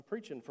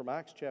preaching from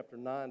Acts chapter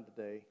 9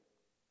 today.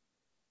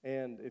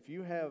 And if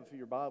you have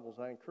your Bibles,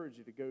 I encourage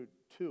you to go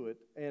to it.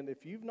 And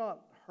if you've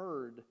not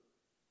heard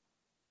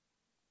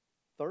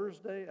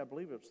Thursday, I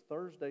believe it was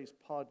Thursday's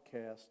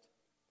podcast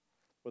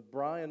with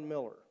Brian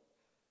Miller.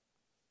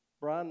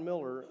 Brian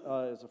Miller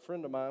is a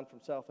friend of mine from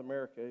South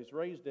America. He's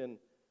raised in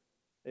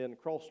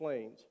Cross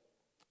Lanes.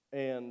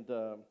 And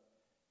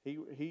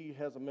he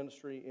has a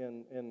ministry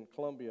in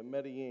Colombia,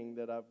 Medellin,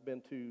 that I've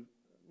been to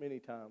many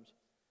times.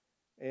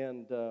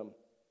 And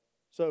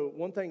so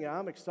one thing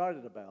I'm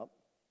excited about,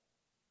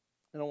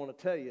 and I want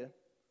to tell you,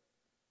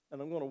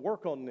 and I'm going to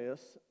work on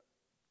this,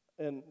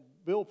 and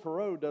Bill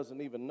Perot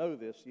doesn't even know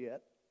this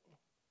yet,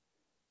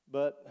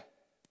 but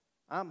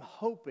I'm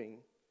hoping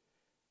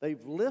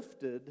they've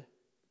lifted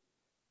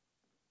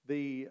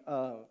the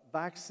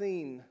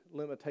vaccine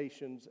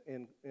limitations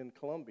in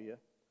Colombia,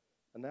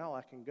 and now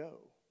I can go.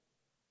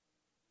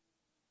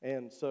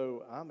 And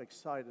so I'm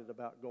excited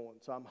about going.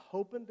 So I'm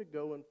hoping to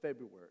go in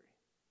February.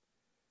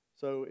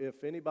 So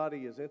if anybody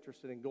is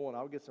interested in going,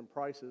 I'll get some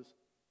prices.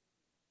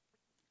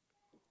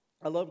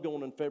 I love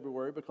going in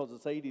February because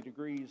it's 80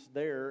 degrees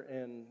there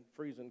and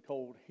freezing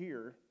cold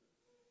here.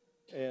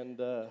 And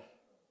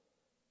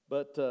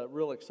but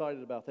real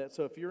excited about that.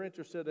 So if you're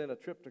interested in a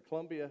trip to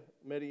Colombia,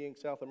 Medellin,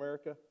 South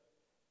America,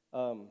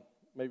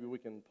 maybe we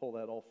can pull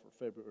that off for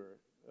February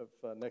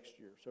of next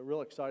year. So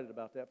real excited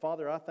about that.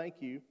 Father, I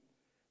thank you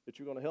that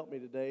you're going to help me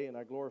today, and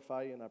I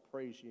glorify you and I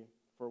praise you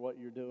for what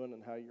you're doing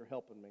and how you're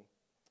helping me.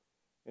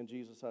 And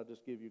Jesus, I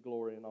just give you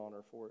glory and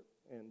honor for it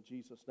in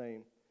Jesus'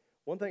 name.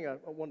 One thing I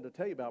wanted to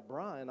tell you about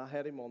Brian, I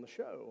had him on the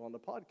show, on the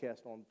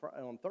podcast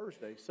on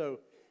Thursday. So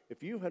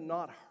if you have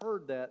not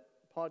heard that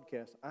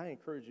podcast, I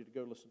encourage you to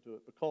go listen to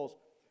it because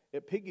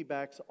it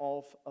piggybacks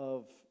off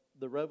of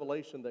the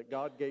revelation that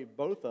God gave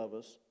both of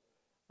us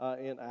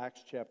in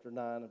Acts chapter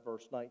 9 and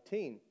verse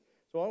 19.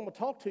 So what I'm going to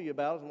talk to you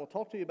about is I'm going to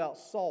talk to you about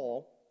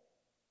Saul,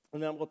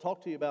 and then I'm going to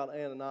talk to you about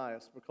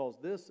Ananias because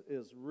this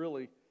is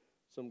really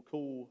some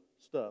cool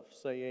stuff.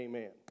 Say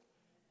amen.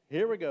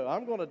 Here we go.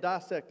 I'm going to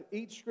dissect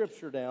each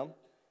scripture down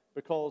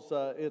because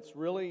it's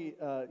really,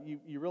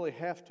 you really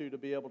have to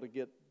be able to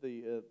get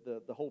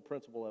the whole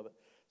principle of it.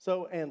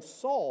 So, and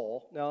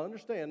Saul, now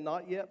understand,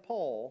 not yet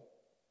Paul,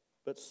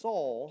 but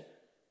Saul,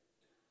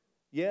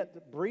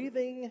 yet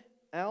breathing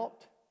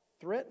out,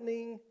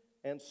 threatening,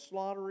 and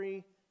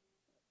slaughter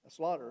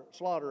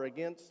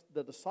against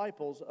the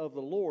disciples of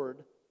the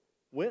Lord,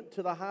 went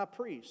to the high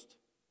priest.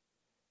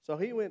 So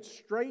he went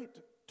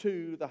straight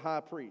to the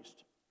high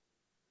priest.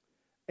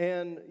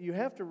 And you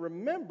have to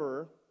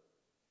remember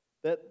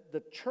that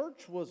the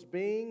church was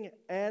being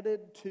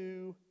added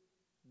to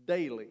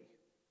daily.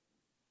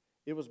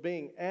 It was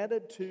being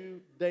added to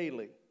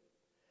daily.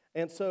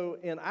 And so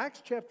in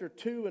Acts chapter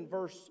 2 and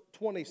verse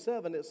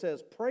 27, it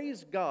says,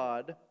 "Praise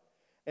God,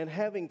 and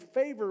having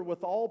favor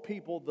with all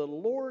people, the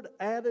Lord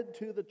added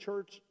to the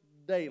church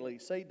daily,"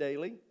 say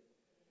daily,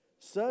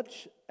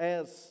 "such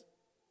as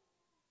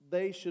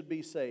they should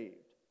be saved."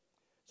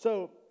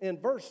 So in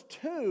verse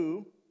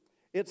 2,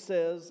 it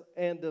says,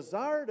 "And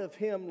desired of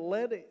him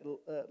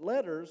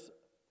letters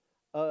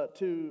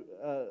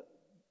to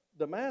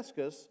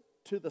Damascus,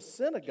 to the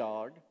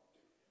synagogue,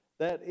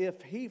 that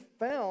if he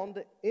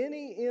found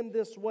any in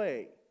this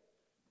way,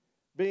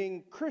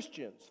 being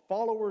Christians,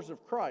 followers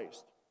of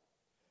Christ,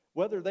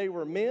 whether they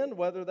were men,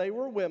 whether they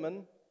were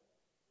women,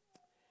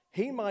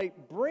 he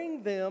might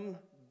bring them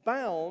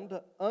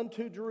bound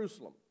unto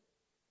Jerusalem,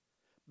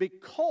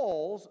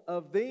 because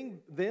of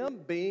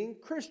them being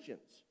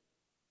Christians."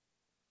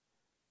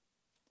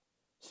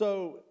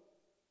 So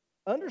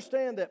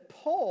understand that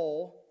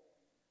Paul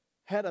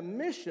had a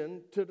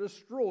mission to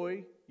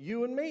destroy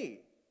you and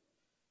me.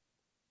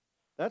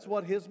 That's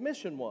what his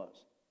mission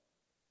was.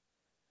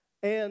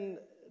 And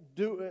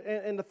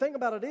the thing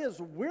about it is,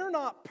 we're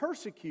not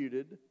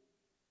persecuted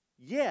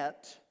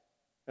yet,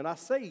 and I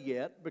say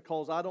yet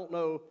because I don't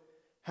know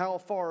how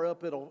far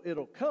up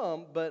it'll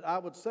come, but I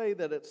would say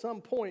that at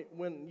some point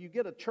when you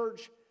get a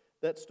church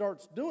that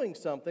starts doing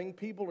something,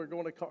 people are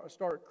going to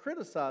start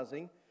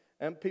criticizing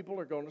and people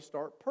are going to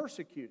start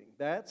persecuting.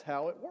 That's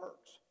how it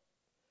works.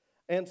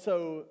 And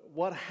so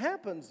what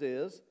happens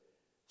is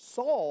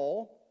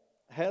Saul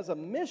has a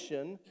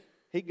mission.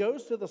 He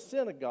goes to the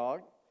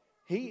synagogue.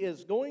 He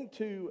is going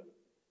to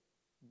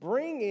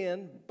bring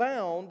in,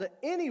 bound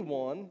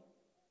anyone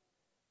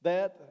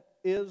that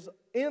is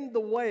in the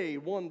way,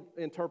 one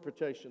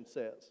interpretation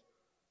says.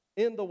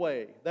 In the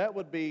way. That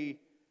would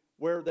be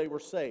where they were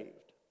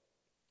saved.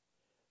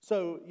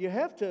 So you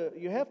have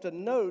to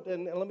note,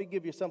 and let me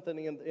give you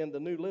something in the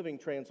New Living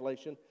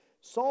Translation.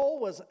 Saul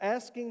was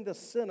asking the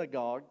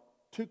synagogue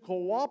to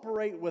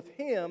cooperate with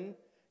him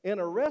in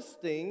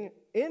arresting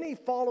any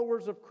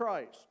followers of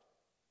Christ.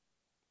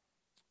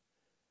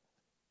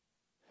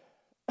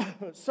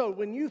 So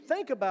when you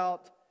think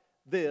about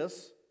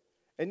this,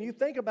 and you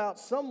think about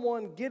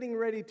someone getting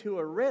ready to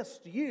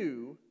arrest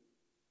you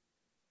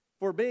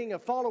for being a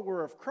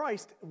follower of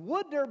Christ,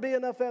 would there be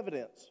enough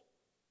evidence?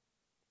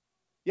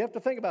 You have to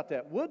think about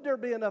that. Would there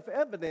be enough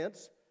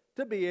evidence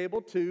to be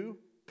able to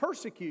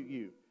persecute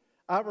you.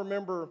 I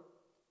remember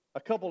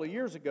a couple of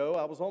years ago,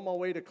 I was on my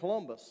way to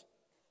Columbus,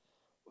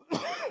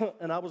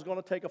 and I was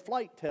going to take a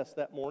flight test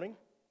that morning.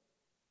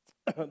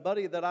 A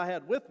buddy that I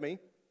had with me,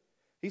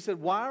 he said,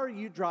 "Why are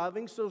you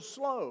driving so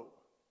slow?"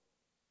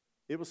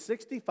 It was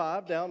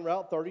 65 down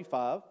Route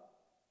 35,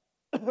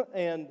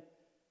 and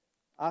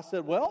I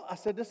said, "Well," I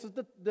said, "this is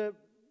the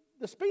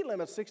speed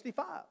limit,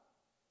 65.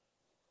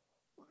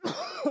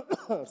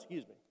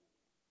 Excuse me.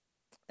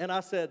 And I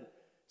said,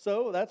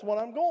 "So that's what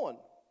I'm going."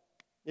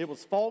 It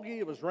was foggy,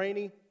 it was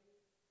rainy.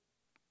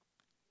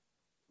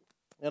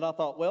 And I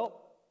thought,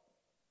 well,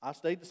 I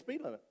stayed the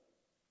speed limit.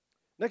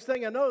 Next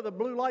thing I know, the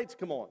blue lights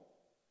come on.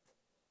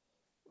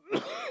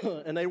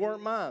 And they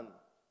weren't mine.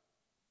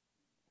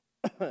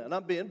 And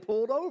I'm being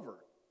pulled over.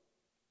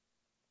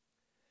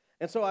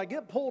 And so I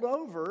get pulled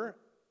over,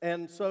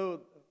 and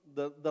so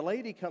the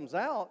lady comes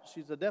out.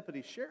 She's a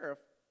deputy sheriff.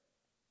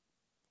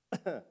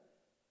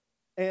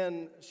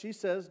 And she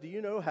says, "Do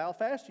you know how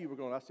fast you were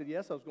going?" I said,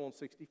 "Yes, I was going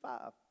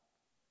 65.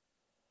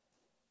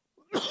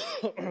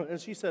 And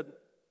she said,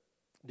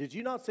 "Did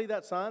you not see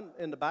that sign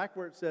in the back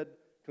where it said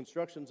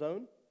construction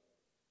zone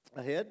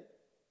ahead?"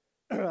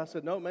 I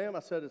said, "No, ma'am." I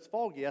said, "It's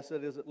foggy." I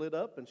said, "Is it lit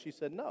up?" And she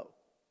said, "No."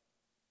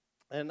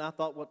 And I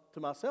thought, to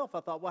myself,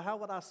 I thought, well, how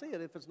would I see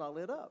it if it's not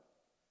lit up?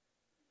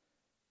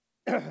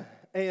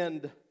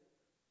 And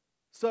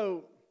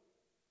so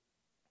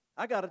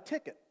I got a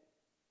ticket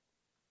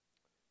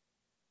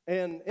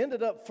and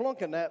ended up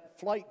flunking that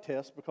flight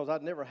test because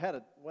I'd never had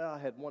it. Well, I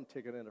had one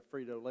ticket in a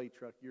Frito-Lay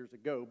truck years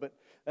ago, but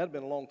that had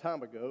been a long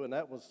time ago, and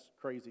that was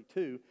crazy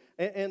too.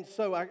 And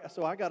so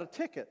I got a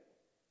ticket.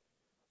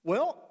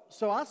 Well,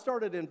 so I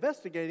started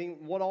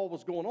investigating what all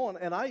was going on,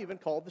 and I even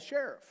called the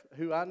sheriff,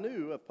 who I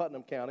knew of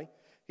Putnam County.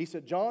 He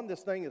said, "John,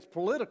 this thing is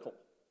political."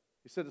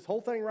 He said, "This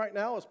whole thing right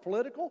now is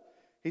political."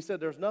 He said,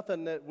 "There's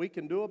nothing that we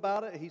can do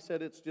about it." He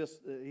said,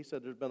 he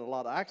said, "There's been a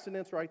lot of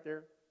accidents right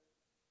there."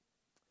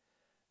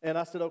 And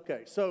I said,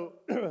 "Okay." So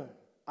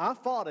I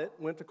fought it,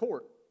 went to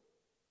court.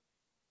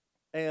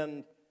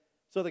 And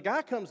so the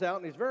guy comes out,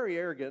 and he's very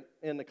arrogant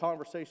in the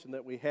conversation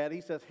that we had.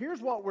 He says,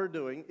 "Here's what we're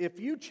doing if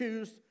you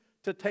choose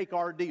to take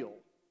our deal."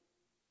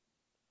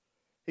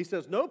 He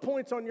says, "No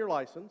points on your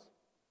license,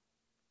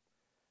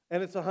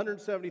 and it's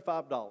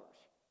 $175.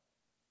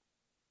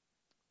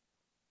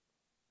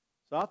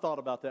 So I thought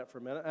about that for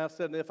a minute. And I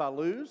said, "And if I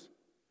lose?"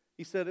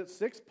 He said, "It's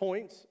 6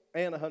 points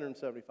and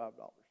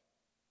 $175.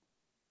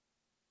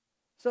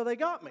 So they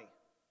got me.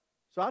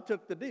 So I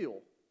took the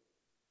deal.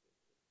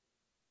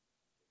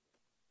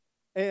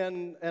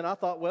 And I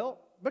thought, well,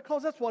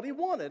 because that's what he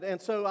wanted.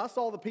 And so I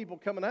saw the people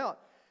coming out.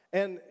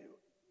 And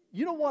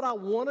you know what I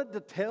wanted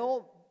to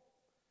tell?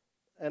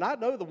 And I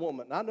know the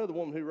woman. I know the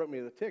woman who wrote me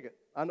the ticket.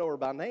 I know her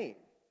by name.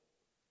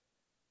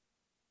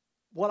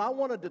 What I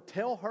wanted to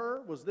tell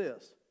her was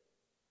this.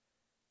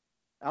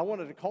 I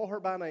wanted to call her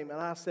by name. And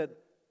I said,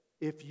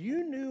 "If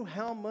you knew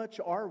how much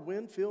our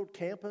Winfield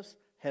campus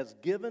has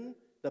given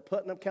the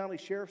Putnam County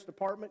Sheriff's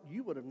Department,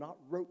 you would have not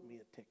wrote me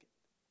a ticket."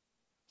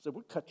 I said,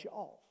 "We'll cut you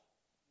off."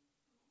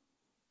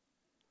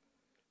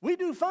 We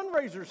do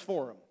fundraisers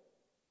for them.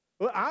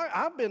 Well,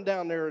 I've been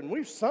down there, and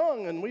we've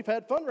sung, and we've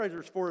had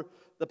fundraisers for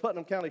the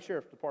Putnam County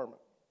Sheriff's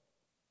Department.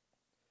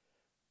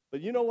 But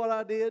you know what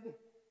I did?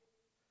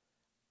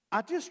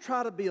 I just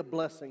try to be a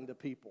blessing to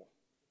people.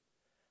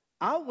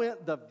 I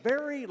went the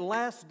very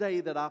last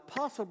day that I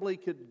possibly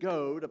could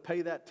go to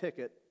pay that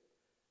ticket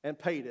and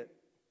paid it.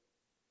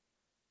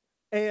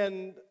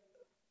 And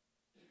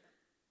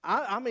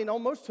I mean,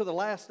 almost to the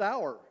last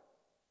hour.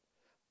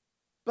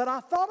 But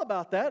I thought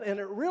about that, and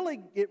it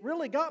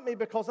really got me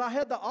because I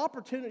had the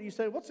opportunity. You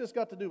say, "What's this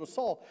got to do with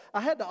Saul?"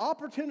 I had the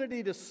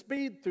opportunity to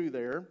speed through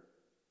there,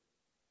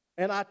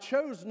 and I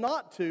chose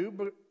not to,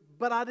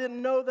 but I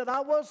didn't know that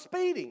I was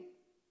speeding.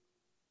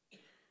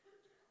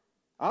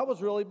 I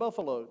was really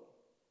buffaloed.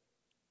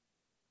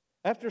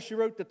 After she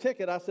wrote the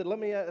ticket, I said, let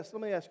me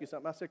ask you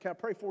something. I said, "Can I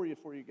pray for you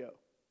before you go?"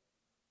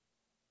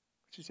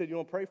 She said, "You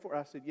want to pray for her?"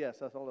 I said, "Yes,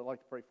 that's all I'd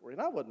like to pray for you."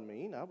 And I wasn't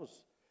mean.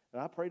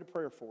 And I prayed a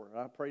prayer for her.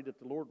 I prayed that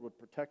the Lord would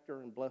protect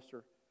her and bless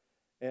her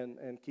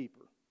and keep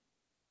her.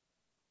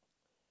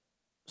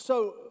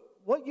 So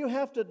what you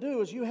have to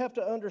do is you have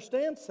to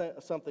understand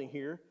something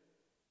here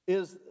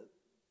is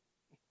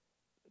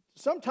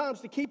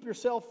sometimes to keep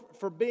yourself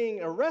from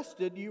being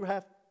arrested, you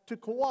have to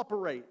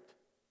cooperate.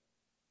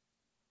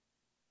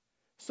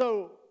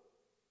 So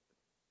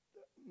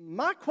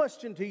my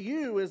question to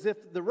you is,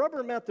 if the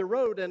rubber met the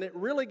road and it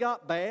really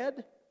got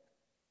bad,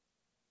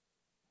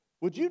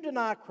 would you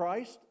deny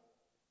Christ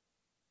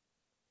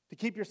to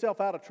keep yourself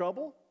out of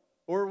trouble?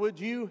 Or would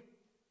you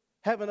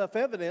have enough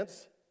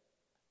evidence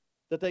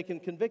that they can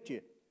convict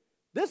you?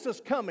 This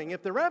is coming.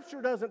 If the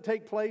rapture doesn't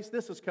take place,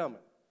 this is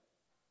coming.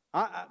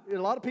 A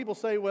lot of people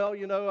say, "Well,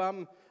 you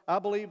know, I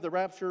believe the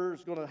rapture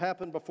is going to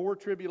happen before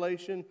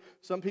tribulation."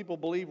 Some people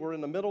believe we're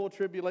in the middle of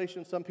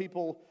tribulation. Some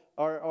people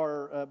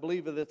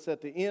believe that it's at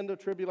the end of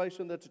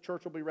tribulation that the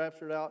church will be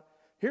raptured out.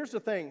 Here's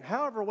the thing.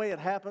 However way it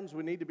happens,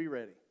 we need to be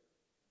ready.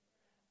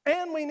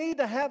 And we need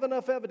to have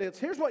enough evidence.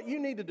 Here's what you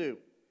need to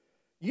do.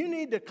 You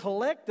need to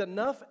collect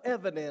enough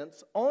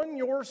evidence on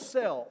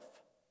yourself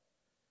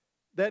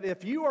that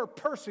if you are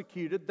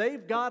persecuted,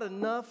 they've got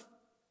enough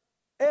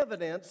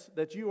evidence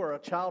that you are a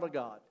child of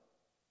God.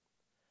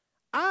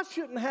 I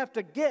shouldn't have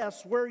to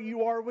guess where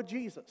you are with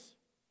Jesus.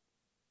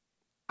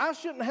 I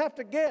shouldn't have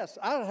to guess.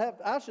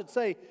 I should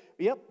say,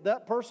 yep,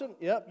 that person,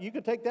 yep, you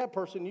can take that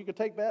person, you can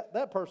take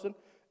that person,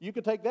 you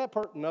can take that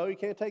person. No, you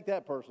can't take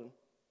that person.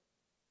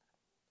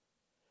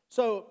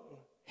 So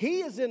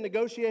he is in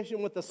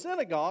negotiation with the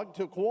synagogue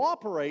to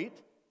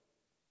cooperate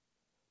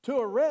to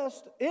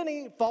arrest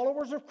any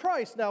followers of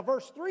Christ. Now,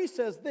 verse 3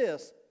 says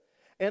this,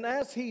 and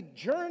as he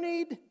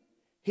journeyed,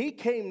 he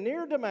came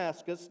near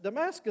Damascus.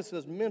 Damascus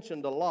is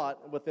mentioned a lot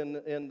in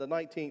the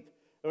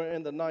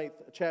 9th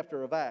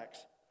chapter of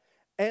Acts.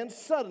 And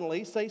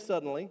suddenly, say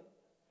suddenly,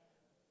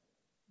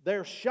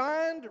 there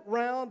shined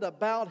round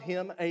about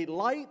him a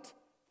light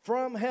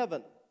from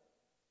heaven.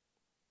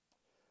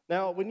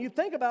 Now, when you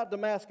think about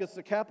Damascus,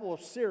 the capital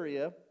of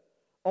Syria,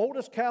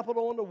 oldest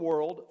capital in the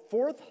world,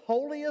 fourth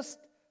holiest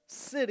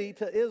city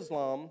to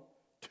Islam,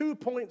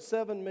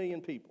 2.7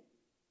 million people.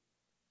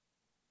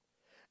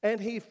 And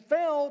he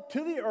fell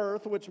to the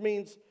earth, which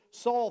means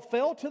Saul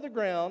fell to the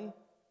ground.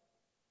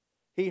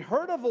 He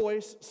heard a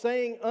voice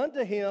saying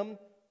unto him,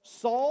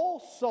 Saul,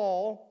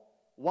 Saul,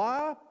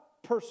 why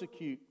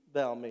persecute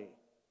thou me?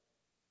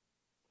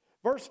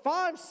 Verse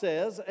 5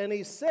 says, and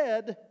he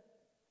said,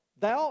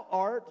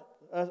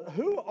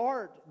 who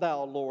art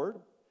thou, Lord?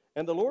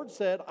 And the Lord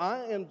said,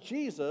 I am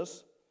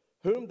Jesus,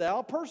 whom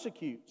thou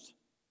persecutest.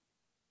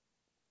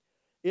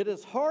 It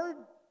is hard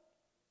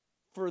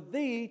for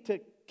thee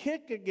to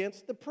kick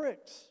against the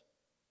pricks.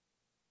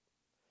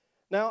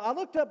 Now, I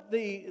looked up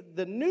the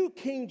New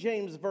King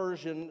James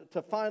Version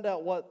to find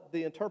out what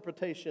the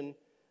interpretation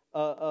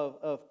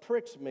of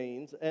pricks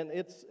means, and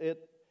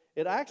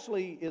it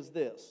actually is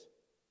this.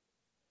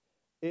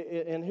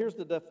 And here's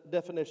the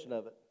definition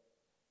of it.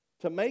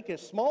 To make a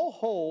small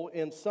hole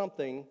in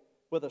something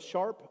with a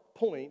sharp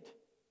point,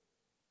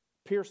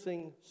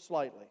 piercing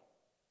slightly.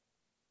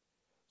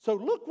 So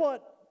look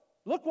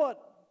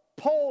what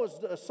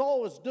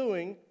Saul is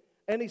doing,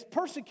 and he's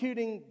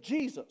persecuting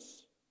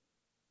Jesus.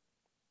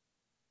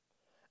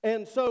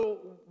 And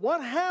so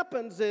what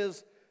happens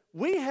is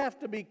we have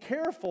to be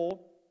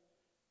careful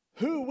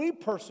who we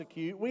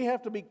persecute. We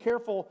have to be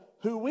careful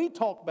who we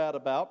talk bad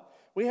about.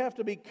 We have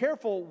to be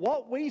careful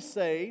what we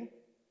say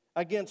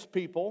against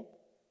people.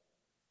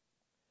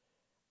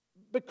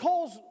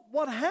 Because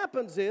what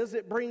happens is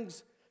it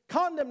brings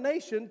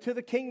condemnation to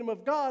the kingdom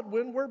of God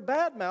when we're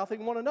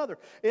bad-mouthing one another.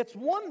 It's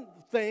one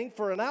thing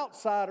for an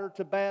outsider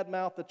to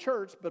bad-mouth the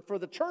church, but for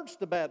the church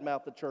to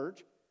bad-mouth the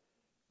church,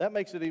 that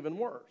makes it even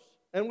worse.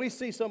 And we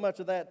see so much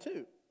of that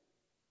too.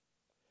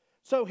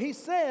 So he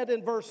said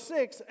in verse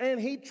 6, and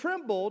he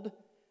trembled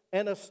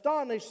and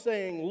astonished,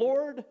 saying,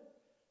 Lord,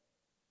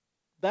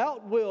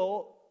 thou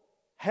wilt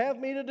have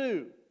me to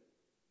do.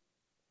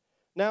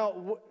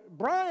 Now,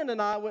 Brian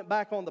and I went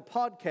back on the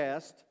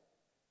podcast,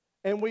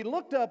 and we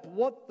looked up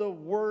what the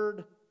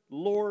word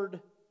Lord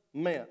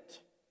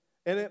meant.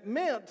 And it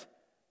meant,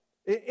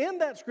 in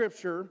that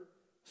scripture,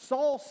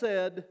 Saul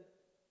said,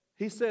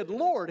 he said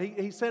Lord.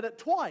 He said it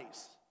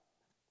twice.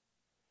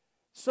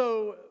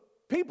 So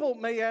people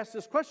may ask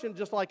this question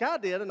just like I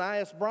did, and I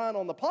asked Brian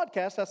on the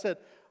podcast,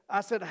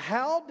 I said,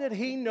 how did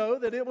he know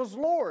that it was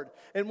Lord?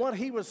 And what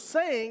he was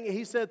saying,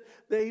 he said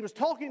that he was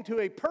talking to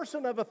a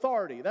person of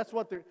authority. That's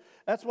what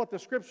the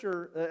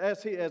scripture,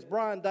 as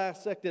Brian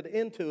dissected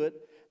into it,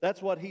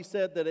 that's what he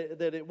said that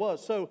it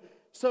was.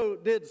 So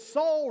did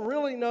Saul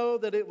really know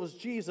that it was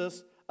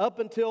Jesus up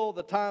until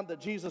the time that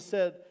Jesus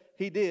said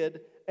he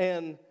did?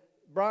 And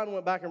Brian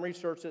went back and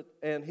researched it,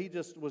 and he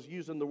just was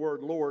using the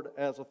word Lord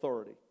as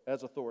authority.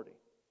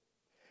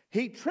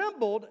 He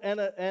trembled and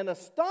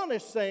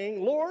astonished,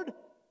 saying, Lord,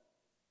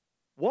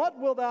 what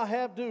wilt thou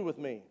have do with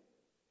me?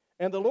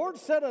 And the Lord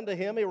said unto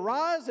him,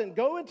 Arise and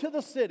go into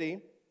the city,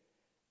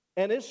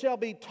 and it shall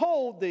be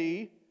told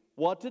thee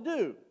what to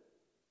do.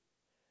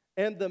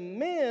 And the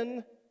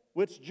men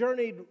which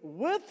journeyed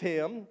with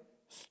him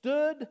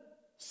stood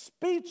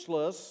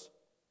speechless,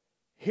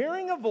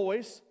 hearing a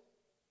voice,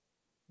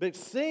 but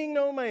seeing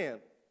no man.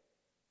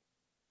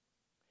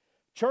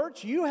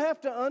 Church, you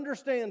have to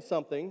understand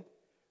something,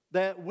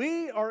 that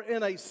we are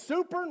in a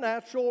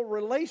supernatural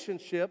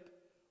relationship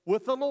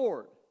with the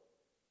Lord.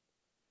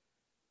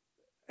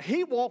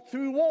 He walked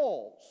through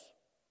walls.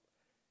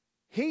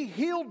 He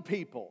healed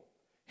people.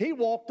 He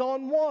walked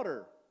on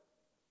water.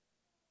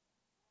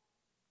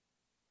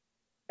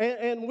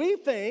 And we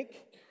think,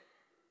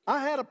 I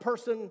had a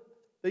person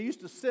that used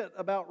to sit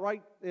about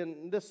right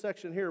in this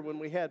section here when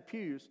we had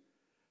pews,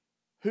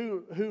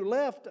 who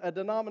left a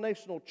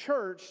denominational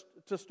church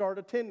to start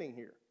attending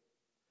here.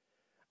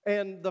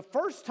 And the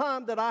first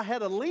time that I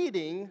had a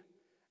leading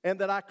and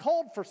that I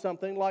called for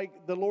something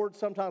like the Lord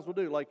sometimes will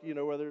do, like,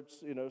 whether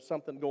it's,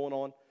 something going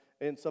on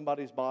in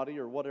somebody's body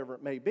or whatever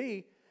it may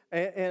be.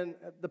 And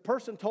the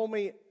person told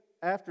me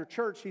after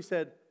church, he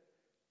said,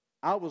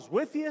 I was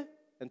with you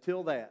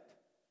until that.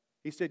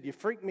 He said, you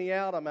freaked me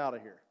out, I'm out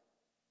of here.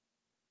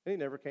 And he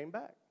never came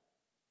back.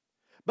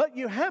 But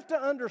you have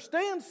to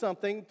understand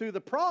something through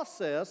the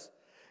process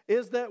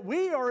is that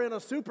we are in a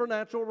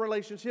supernatural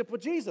relationship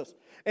with Jesus.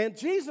 And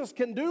Jesus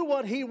can do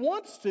what he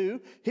wants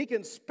to. He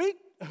can speak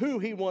who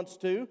he wants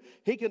to.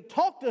 He can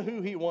talk to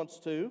who he wants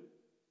to.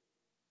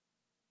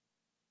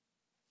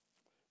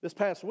 This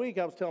past week,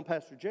 I was telling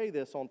Pastor Jay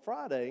this on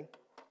Friday.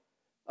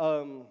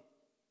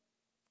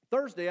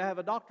 Thursday, I have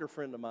a doctor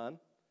friend of mine.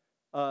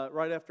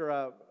 Right after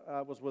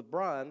I was with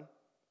Brian,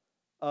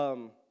 I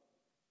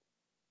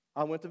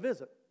went to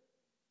visit.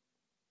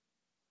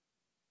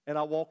 And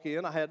I walk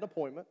in. I had an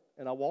appointment,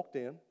 and I walked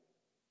in.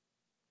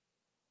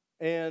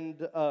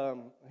 And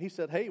he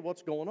said, "Hey,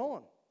 what's going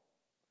on?"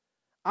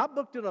 I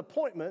booked an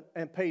appointment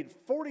and paid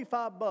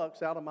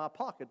 $45 out of my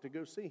pocket to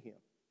go see him.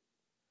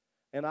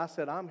 And I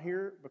said, "I'm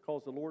here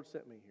because the Lord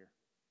sent me here."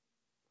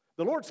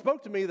 The Lord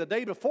spoke to me the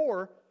day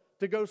before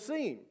to go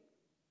see him.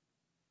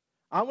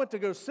 I went to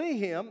go see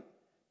him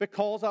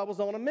because I was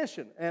on a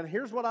mission. And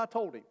here's what I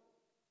told him.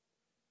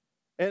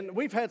 And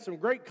we've had some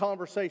great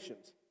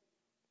conversations.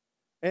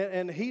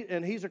 And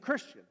he's a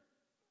Christian.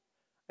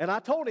 And I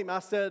told him, I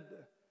said,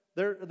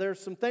 there's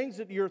some things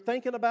that you're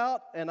thinking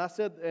about, and I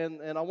said,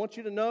 and I want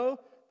you to know,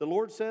 the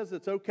Lord says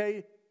it's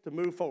okay to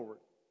move forward.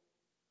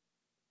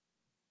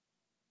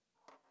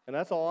 And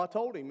that's all I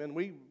told him. And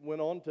we went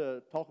on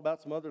to talk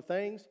about some other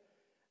things.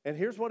 And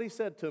here's what he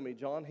said to me,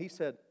 John. He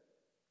said,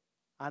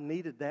 "I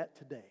needed that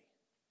today.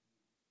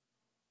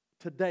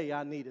 Today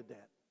I needed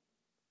that."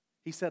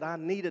 He said, "I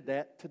needed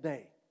that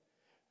today."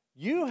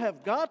 You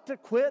have got to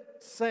quit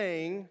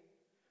saying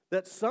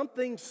that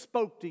something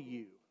spoke to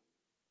you.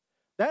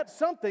 That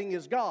something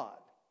is God.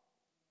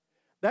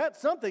 That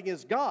something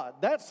is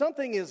God. That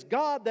something is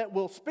God that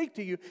will speak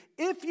to you.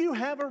 If you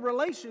have a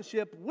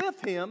relationship with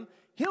him,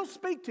 he'll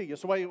speak to you.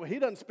 So he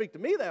doesn't speak to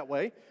me that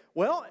way.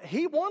 Well,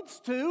 he wants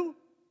to.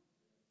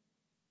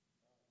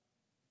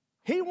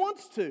 He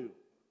wants to.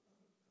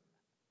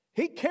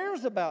 He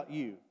cares about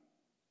you.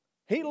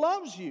 He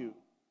loves you.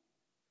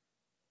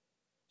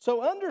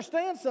 So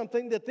understand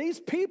something, that these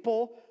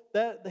people,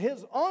 that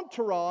his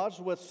entourage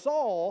with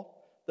Saul,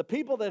 the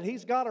people that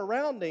he's got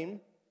around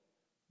him,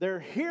 they're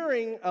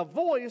hearing a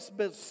voice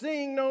but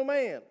seeing no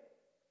man.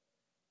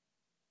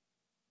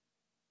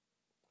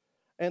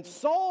 And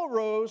Saul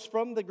rose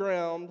from the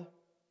ground,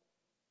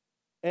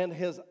 and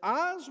his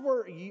eyes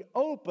were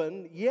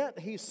open, yet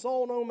he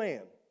saw no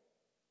man.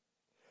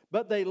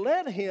 But they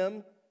led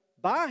him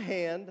by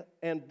hand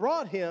and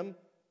brought him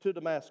to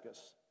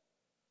Damascus.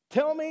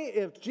 Tell me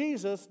if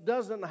Jesus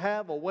doesn't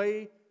have a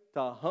way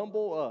to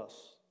humble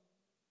us.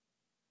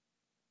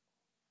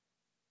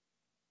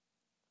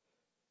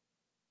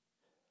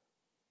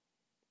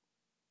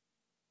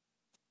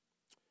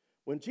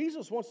 When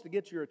Jesus wants to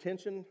get your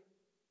attention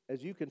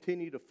as you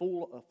continue to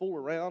fool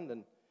around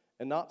and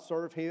not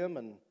serve him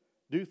and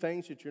do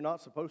things that you're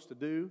not supposed to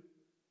do,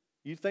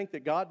 you think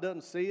that God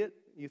doesn't see it?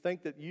 You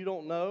think that you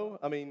don't know?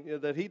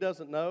 That he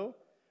doesn't know?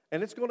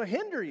 And it's going to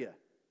hinder you.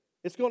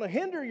 It's going to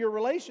hinder your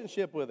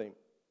relationship with him.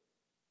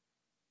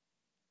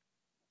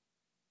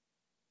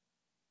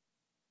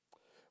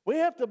 We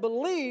have to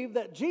believe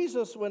that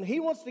Jesus, when he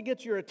wants to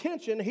get your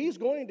attention, he's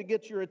going to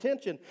get your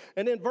attention.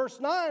 And in verse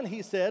 9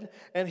 he said,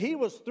 "And he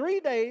was 3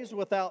 days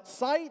without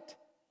sight,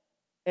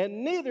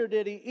 and neither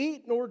did he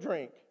eat nor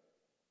drink."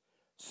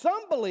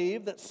 Some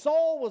believe that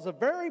Saul was a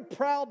very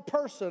proud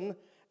person,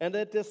 and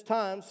at this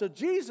time, so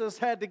Jesus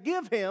had to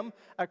give him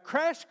a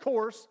crash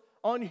course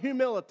on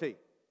humility.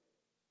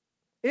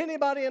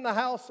 Anybody in the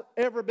house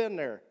ever been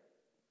there?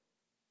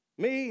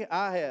 Me,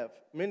 I have,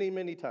 many,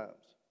 many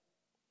times.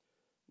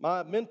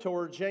 My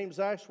mentor, James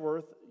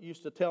Ashworth,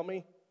 used to tell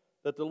me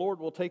that the Lord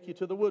will take you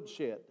to the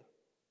woodshed.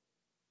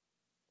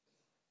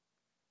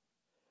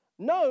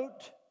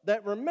 Note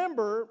that,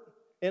 remember,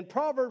 in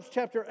Proverbs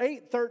chapter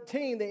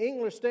 8:13, the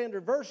English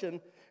Standard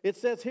Version, it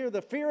says here,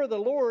 "The fear of the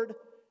Lord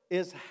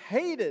is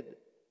hated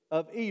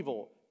of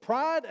evil.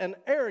 Pride and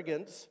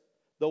arrogance,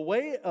 the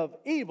way of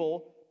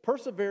evil,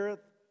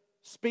 persevereth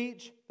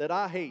speech that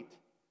I hate."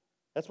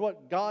 That's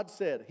what God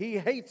said. He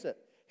hates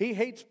it. He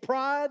hates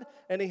pride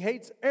and he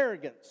hates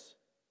arrogance.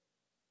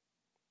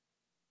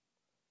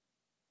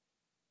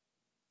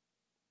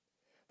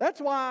 That's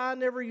why I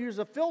never use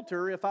a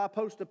filter if I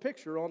post a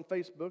picture on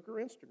Facebook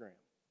or Instagram.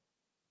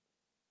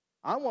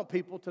 I want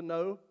people to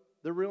know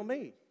the real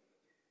me.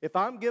 If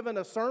I'm giving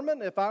a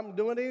sermon, if I'm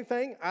doing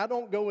anything, I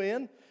don't go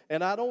in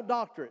and I don't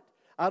doctor it.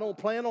 I don't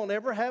plan on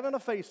ever having a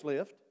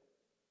facelift.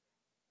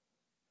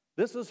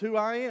 This is who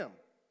I am.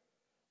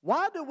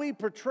 Why do we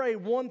portray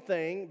one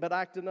thing but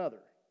act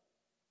another?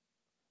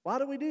 Why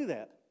do we do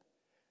that?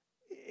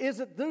 Is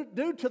it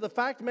due to the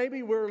fact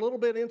maybe we're a little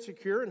bit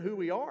insecure in who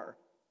we are?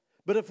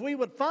 But if we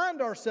would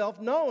find ourselves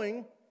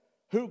knowing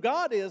who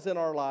God is in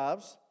our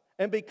lives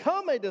and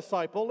become a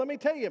disciple, let me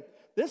tell you,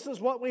 this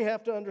is what we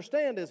have to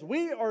understand, is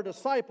we are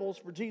disciples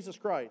for Jesus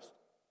Christ.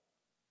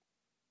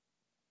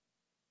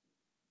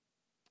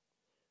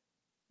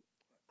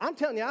 I'm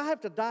telling you, I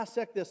have to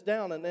dissect this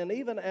down, and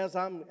even as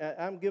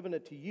I'm giving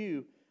it to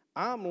you,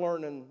 I'm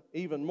learning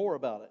even more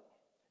about it.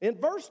 In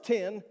verse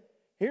 10,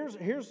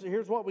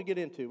 here's what we get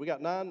into. We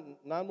got nine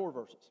more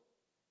verses.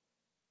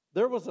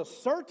 There was a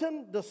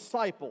certain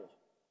disciple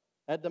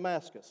at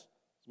Damascus,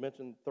 it's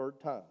mentioned third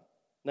time,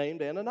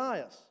 named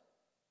Ananias.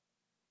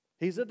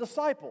 He's a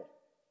disciple.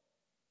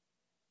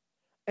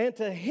 And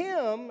to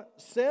him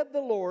said the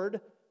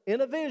Lord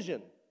in a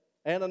vision,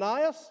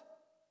 Ananias,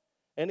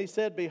 and he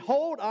said,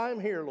 behold, I am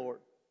here, Lord.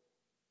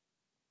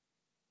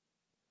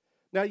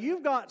 Now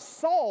you've got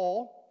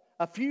Saul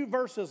a few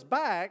verses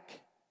back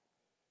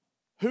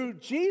who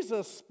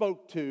Jesus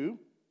spoke to,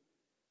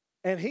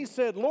 and he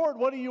said, Lord,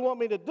 what do you want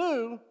me to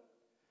do?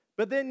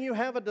 But then you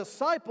have a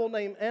disciple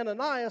named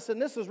Ananias,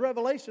 and this is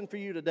revelation for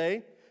you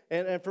today,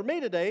 and for me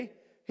today.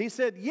 He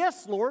said,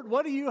 yes, Lord,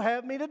 what do you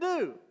have me to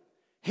do?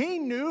 He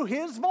knew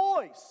his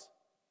voice.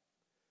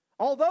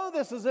 Although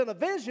this is in a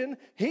vision,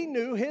 he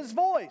knew his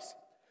voice.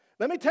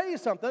 Let me tell you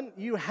something.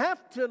 You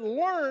have to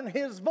learn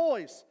his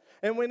voice,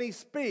 and when he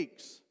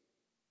speaks.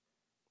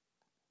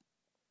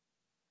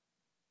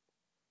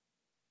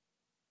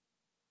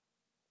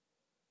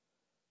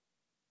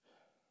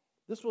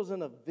 This was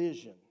in a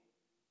vision.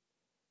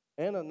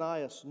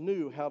 Ananias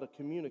knew how to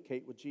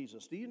communicate with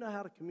Jesus. Do you know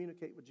how to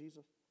communicate with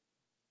Jesus?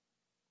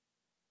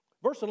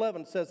 Verse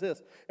 11 says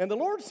this, and the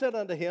Lord said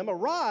unto him,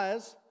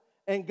 arise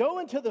and go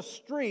into the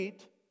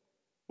street,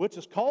 which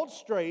is called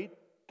Straight,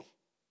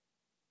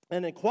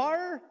 and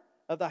inquire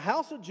of the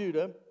house of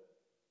Judah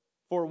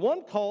for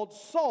one called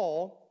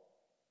Saul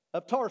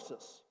of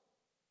Tarsus.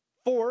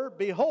 For,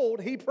 behold,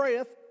 he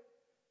prayeth.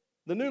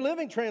 The New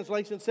Living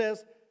Translation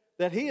says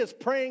that he is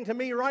praying to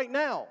me right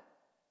now.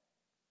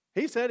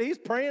 He said he's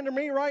praying to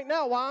me right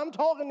now. While I'm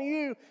talking to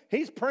you,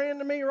 he's praying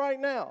to me right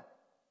now.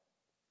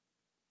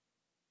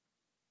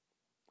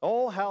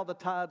 Oh, how the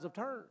tides have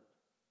turned.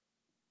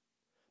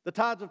 The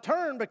tides have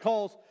turned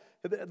because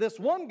this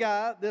one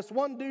guy, this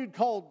one dude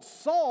called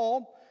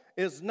Saul,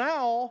 is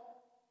now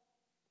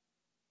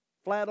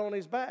flat on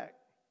his back.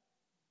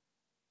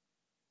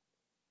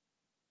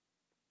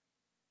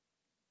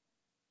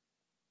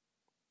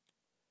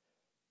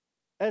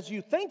 As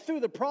you think through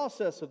the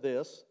process of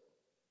this,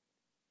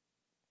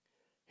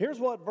 here's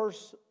what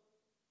verse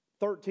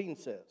 13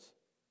 says.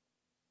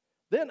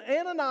 Then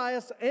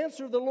Ananias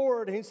answered the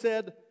Lord, and he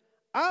said,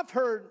 I've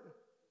heard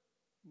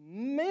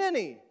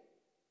many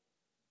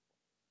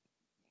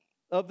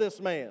of this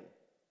man,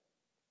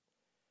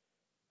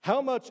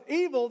 how much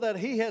evil that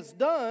he has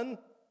done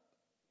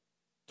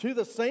to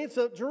the saints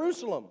of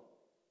Jerusalem.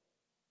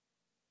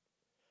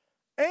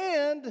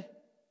 And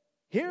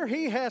here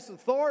he has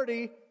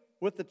authority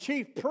with the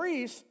chief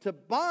priests to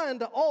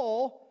bind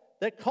all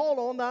that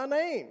call on thy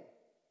name.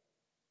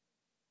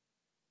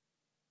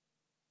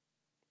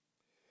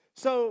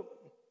 So,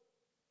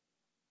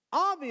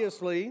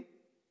 obviously,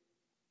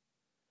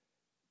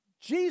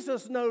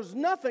 Jesus knows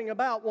nothing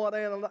about what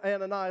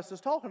Ananias is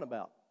talking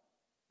about.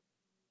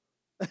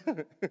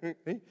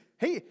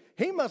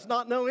 he must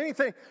not know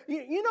anything.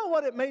 You know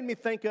what it made me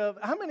think of?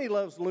 How many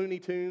loves Looney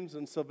Tunes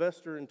and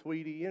Sylvester and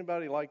Tweety?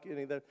 Anybody like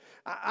any of that?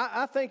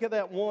 I think of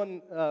that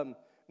one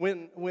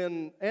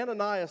when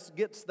Ananias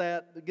gets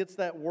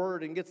that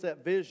word and gets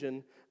that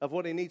vision of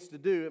what he needs to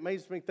do. It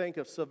makes me think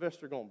of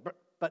Sylvester going, but.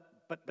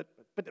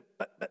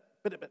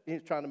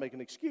 He's trying to make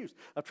an excuse.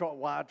 I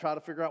try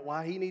to figure out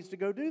why he needs to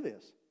go do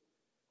this.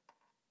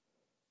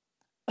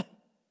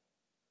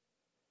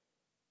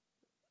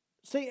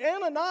 See,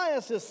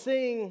 Ananias is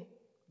seeing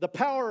the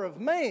power of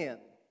man,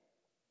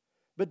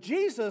 but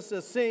Jesus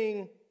is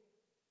seeing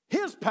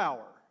his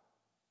power,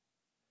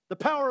 the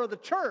power of the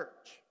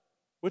church,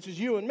 which is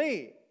you and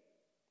me.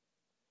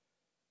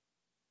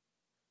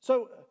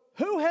 So,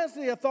 who has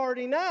the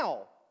authority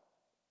now?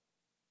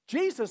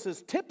 Jesus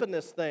is tipping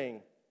this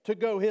thing to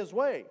go his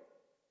way.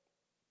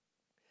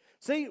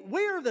 See,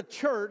 we are the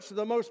church,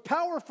 the most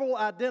powerful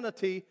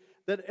identity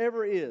that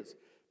ever is.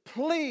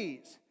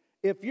 Please,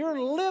 if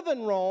you're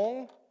living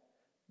wrong,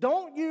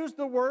 don't use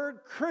the word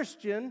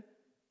Christian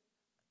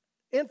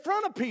in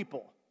front of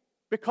people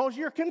because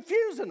you're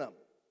confusing them.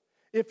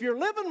 If you're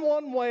living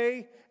one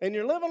way and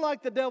you're living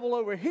like the devil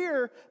over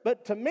here,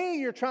 but to me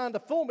you're trying to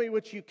fool me,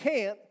 which you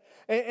can't,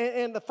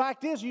 and the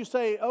fact is you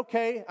say,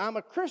 okay, I'm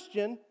a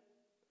Christian,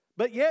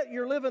 but yet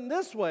you're living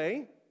this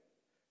way,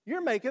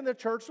 you're making the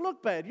church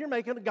look bad. You're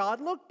making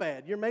God look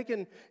bad. You're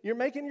making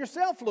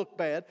yourself look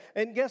bad.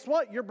 And guess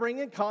what? You're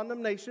bringing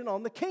condemnation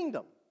on the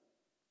kingdom.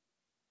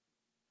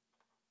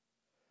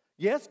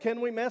 Yes,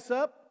 can we mess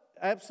up?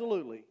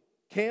 Absolutely.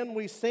 Can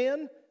we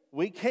sin?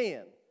 We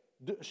can.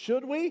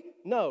 Should we?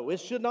 No. It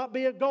should not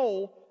be a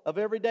goal of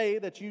every day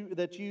that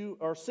you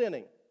are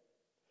sinning.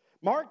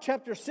 Mark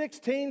chapter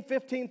 16,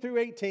 15 through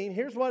 18.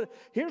 Here's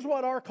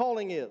what our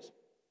calling is.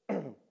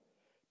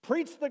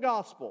 Preach the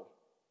gospel.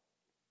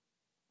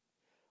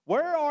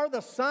 Where are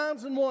the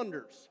signs and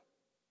wonders?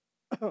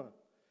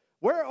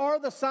 Where are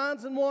the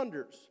signs and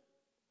wonders?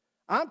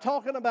 I'm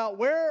talking about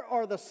where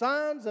are the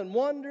signs and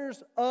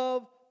wonders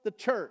of the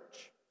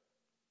church?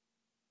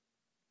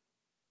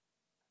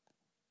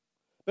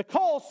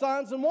 Because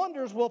signs and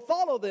wonders will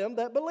follow them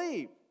that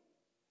believe.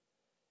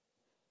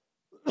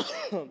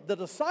 the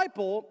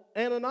disciple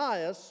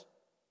Ananias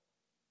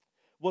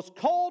was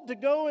called to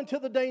go into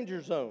the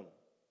danger zone.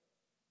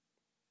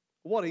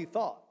 What he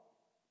thought.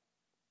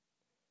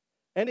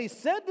 And he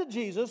said to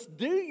Jesus,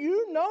 "Do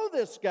you know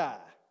this guy?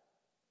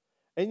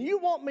 And you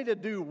want me to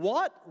do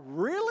what?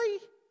 Really?"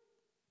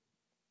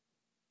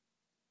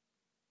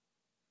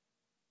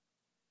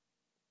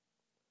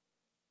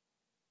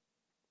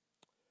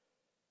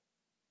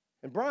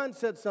 And Brian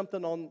said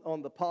something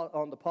on the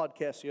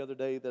podcast the other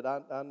day that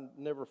I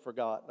never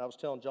forgot. And I was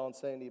telling John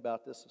Sandy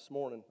about this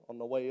morning on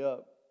the way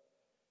up.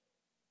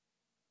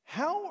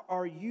 How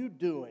are you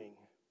doing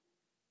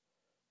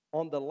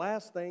on the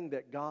last thing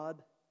that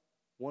God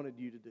wanted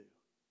you to do?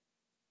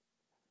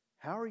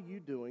 How are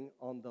you doing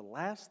on the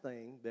last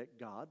thing that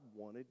God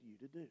wanted you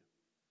to do?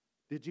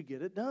 Did you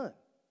get it done?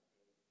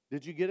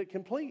 Did you get it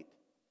complete?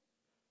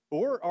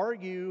 Or are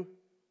you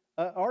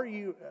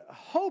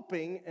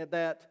hoping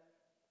that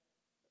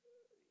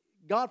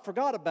God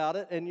forgot about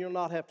it and you'll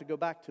not have to go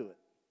back to it?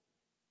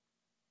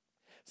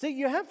 See,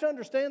 you have to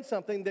understand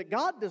something, that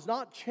God does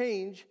not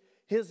change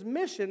His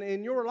mission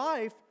in your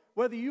life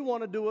whether you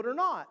want to do it or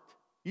not.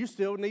 You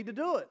still need to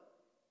do it.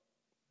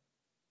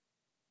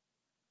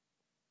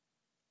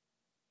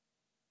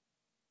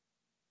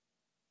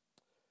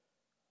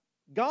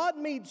 God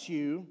meets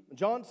you.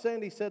 John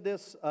Sandy said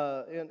this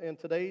in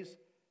today's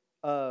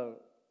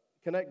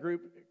Connect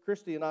group.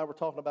 Christy and I were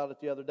talking about it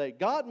the other day.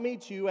 God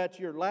meets you at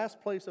your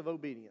last place of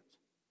obedience.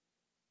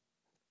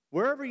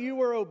 Wherever you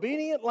were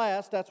obedient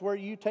last, that's where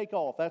you take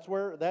off. That's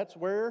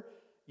where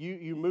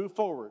you move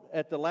forward,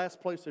 at the last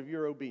place of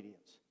your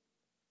obedience.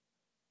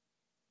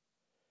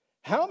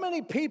 How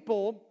many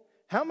people,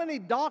 how many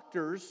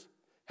doctors,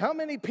 how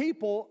many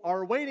people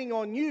are waiting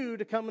on you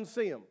to come and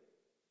see them?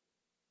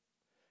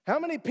 How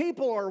many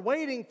people are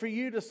waiting for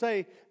you to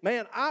say,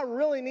 "Man, I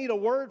really need a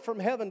word from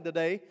heaven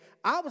today.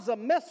 I was a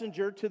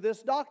messenger to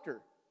this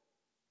doctor."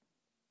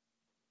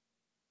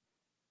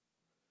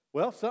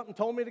 Well, something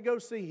told me to go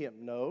see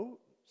him. No,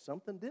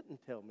 something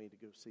didn't tell me to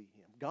go see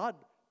him. God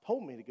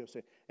told me to go see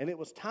him, and it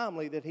was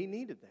timely that he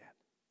needed that.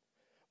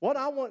 What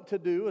I want to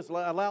do is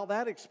allow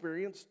that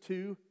experience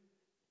to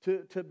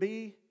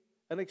be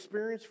an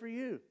experience for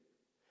you.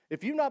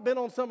 If you've not been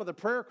on some of the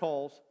prayer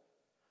calls,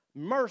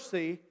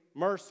 mercy,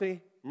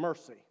 mercy,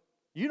 mercy.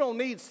 You don't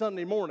need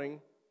Sunday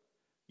morning.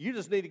 You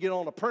just need to get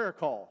on a prayer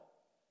call,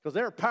 because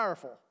they're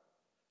powerful.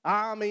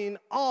 I mean,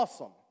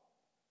 awesome.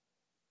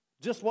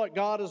 Just what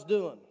God is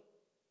doing.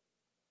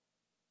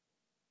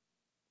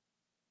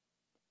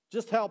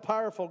 Just how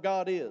powerful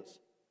God is.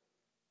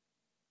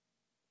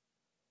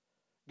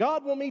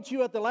 God will meet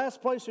you at the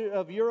last place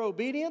of your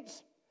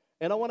obedience.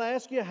 And I want to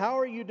ask you, how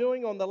are you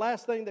doing on the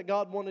last thing that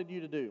God wanted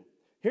you to do?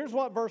 Here's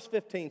what verse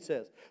 15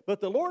 says.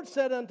 "But the Lord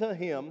said unto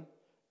him,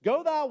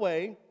 Go thy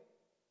way."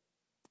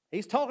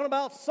 He's talking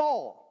about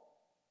Saul.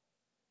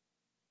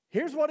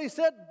 Here's what he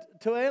said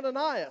to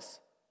Ananias.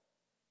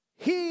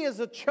 "He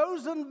is a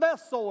chosen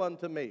vessel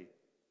unto me."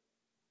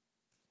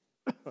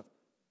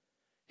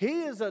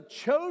 He is a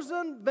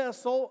chosen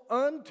vessel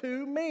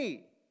unto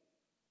me.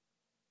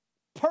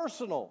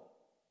 Personal.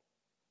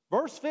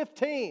 Verse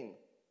 15.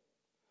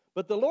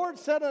 "But the Lord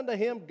said unto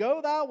him, Go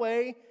thy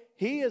way,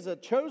 he is a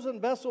chosen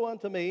vessel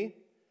unto me,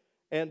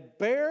 and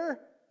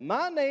bear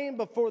my name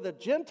before the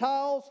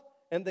Gentiles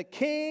and the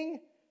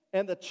king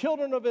and the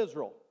children of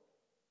Israel."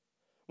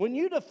 When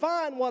you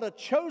define what a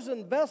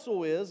chosen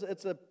vessel is,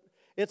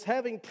 it's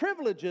having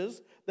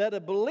privileges that a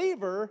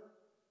believer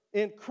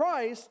in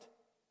Christ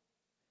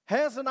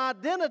has an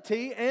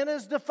identity and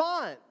is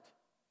defined.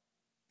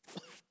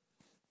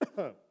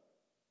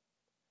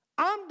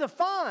 I'm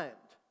defined.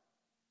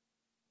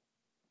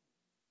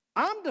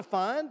 I'm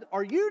defined.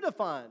 Are you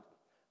defined?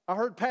 I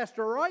heard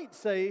Pastor Wright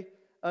say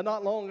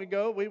not long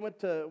ago, we went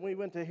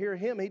to hear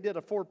him. He did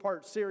a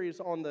 4-part series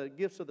on the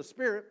gifts of the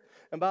Spirit.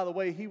 And by the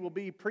way, he will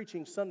be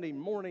preaching Sunday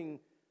morning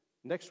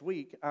next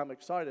week. I'm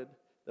excited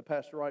that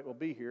Pastor Wright will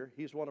be here.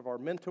 He's one of our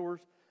mentors,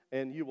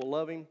 and you will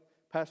love him.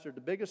 Pastored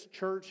the biggest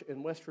church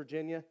in West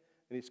Virginia,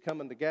 and he's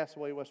coming to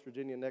Gassaway, West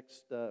Virginia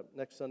next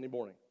Sunday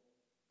morning.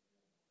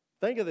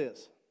 Think of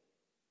this.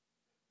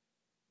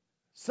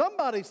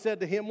 Somebody said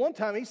to him one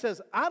time, he says,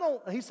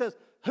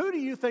 "Who do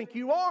you think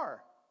you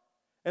are?"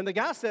 And the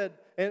guy said,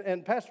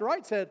 and Pastor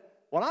Wright said,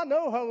 "Well, I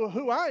know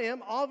who I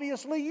am.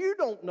 Obviously, you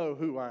don't know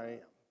who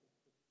I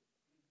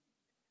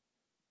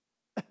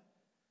am."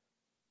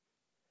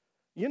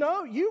 You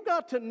know, you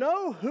got to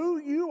know who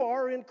you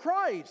are in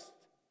Christ.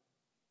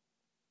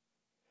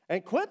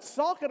 And quit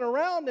sulking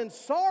around in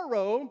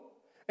sorrow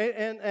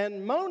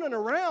and moaning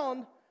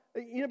around,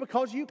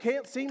 because you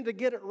can't seem to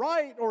get it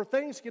right, or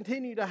things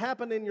continue to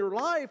happen in your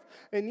life,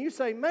 and you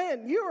say,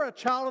 "Man, you're a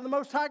child of the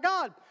Most High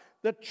God."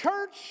 The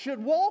church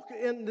should walk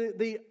in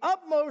the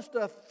utmost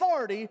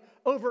authority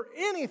over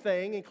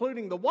anything,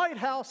 including the White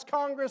House,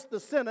 Congress, the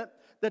Senate.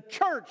 The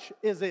church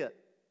is it.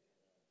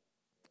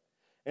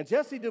 And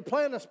Jesse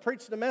Duplantis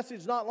preached a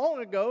message not long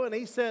ago, and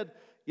he said,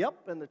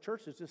 "Yep," and the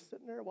church is just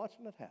sitting there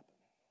watching it happen.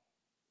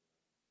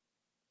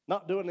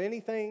 Not doing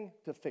anything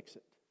to fix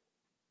it.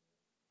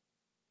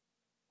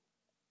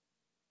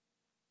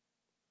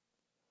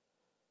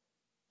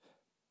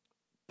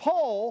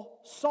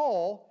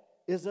 Saul,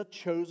 is a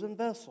chosen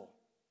vessel.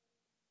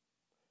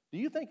 Do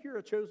you think you're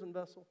a chosen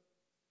vessel?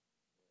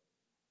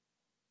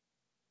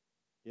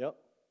 Yep.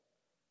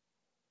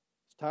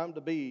 It's time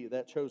to be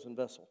that chosen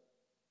vessel.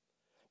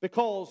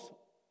 Because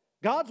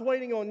God's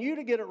waiting on you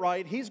to get it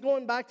right. He's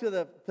going back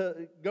to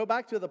go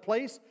back to the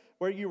place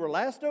where you were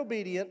last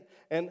obedient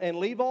and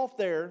leave off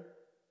there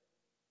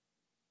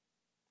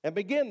and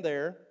begin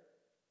there.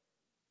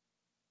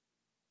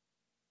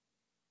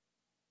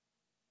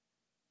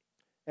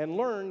 And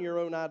learn your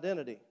own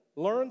identity.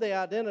 Learn the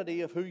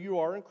identity of who you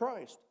are in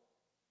Christ.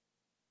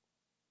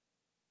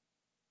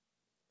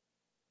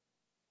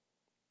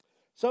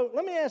 So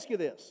let me ask you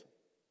this.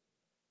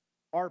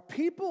 Are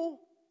people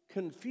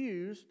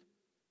confused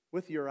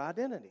with your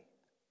identity?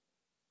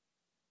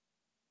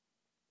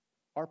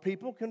 Are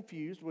people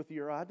confused with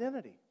your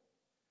identity?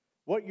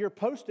 What you're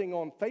posting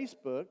on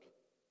Facebook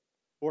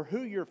or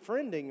who you're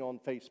friending on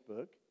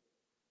Facebook,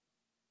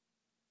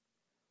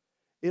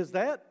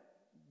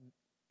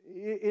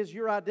 is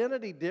your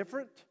identity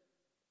different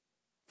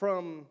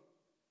from,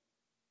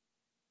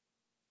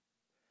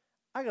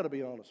 I got to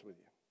be honest with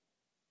you.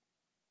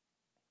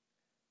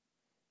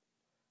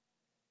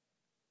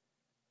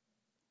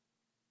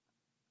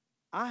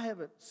 I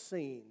haven't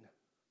seen,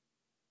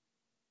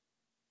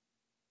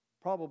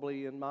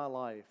 probably in my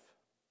life,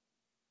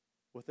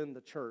 within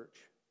the church,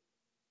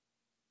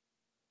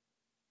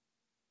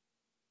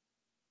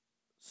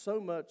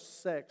 so much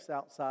sex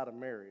outside of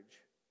marriage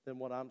than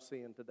what I'm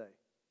seeing today.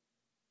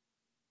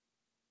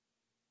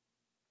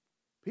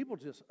 People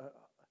just,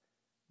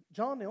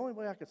 John, the only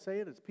way I could say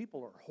it is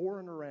people are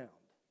whoring around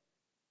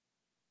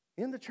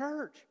in the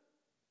church,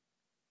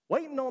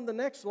 waiting on the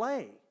next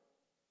lay.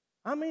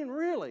 I mean,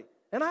 really.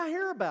 And I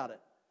hear about it.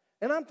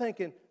 And I'm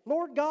thinking,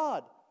 Lord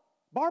God,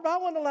 Barb, I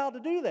wasn't allowed to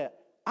do that.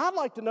 I'd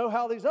like to know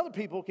how these other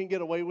people can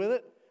get away with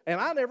it,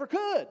 and I never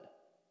could.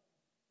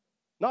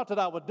 Not that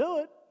I would do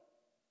it.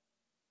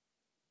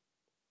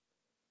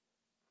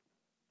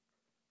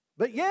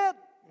 But yet,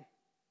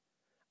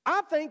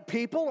 I think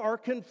people are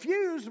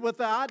confused with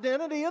the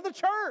identity of the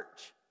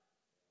church.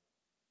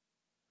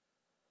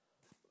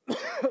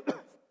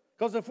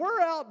 Because if we're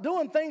out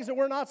doing things that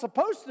we're not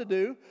supposed to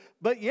do,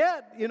 but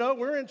yet,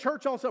 we're in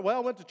church on Sunday. Well, I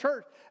went to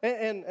church,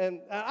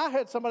 and I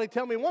had somebody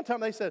tell me one time,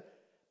 they said,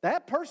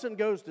 that person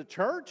goes to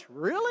church?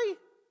 Really?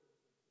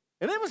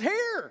 And it was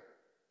here.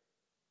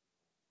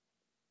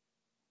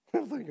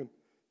 I'm thinking,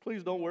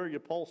 please don't wear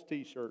your Pulse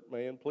t-shirt,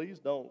 man. Please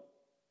don't.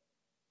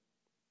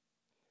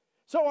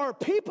 So are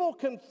people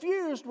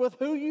confused with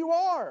who you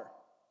are?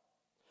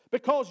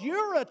 Because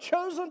you're a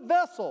chosen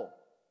vessel.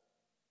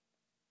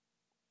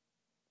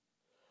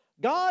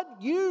 God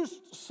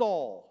used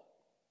Saul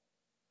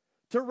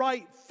to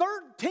write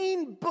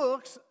 13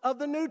 books of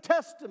the New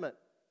Testament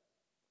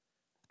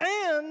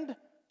and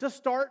to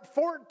start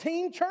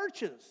 14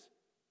 churches.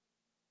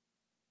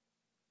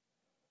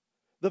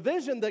 The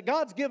vision that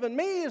God's given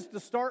me is to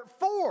start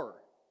 4.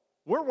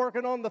 We're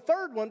working on the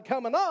third one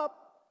coming up.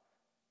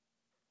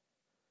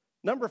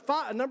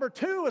 Number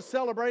 2 is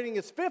celebrating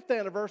its 5th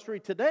anniversary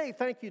today.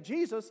 Thank you,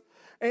 Jesus.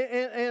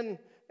 And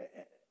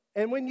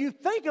when you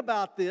think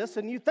about this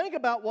and you think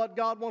about what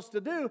God wants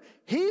to do,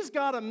 He's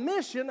got a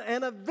mission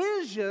and a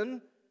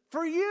vision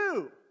for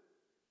you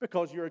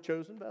because you're a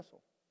chosen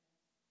vessel.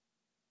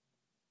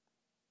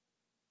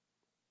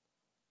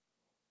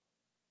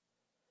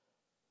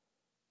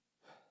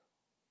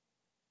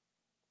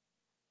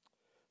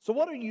 So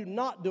what are you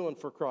not doing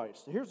for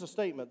Christ? Here's a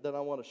statement that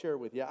I want to share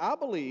with you. I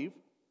believe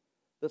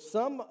that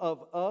some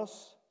of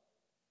us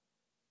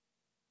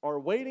are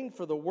waiting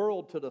for the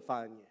world to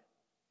define you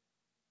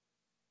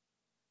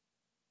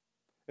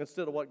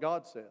instead of what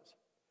God says.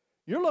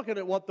 You're looking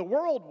at what the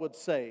world would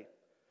say.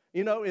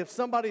 If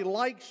somebody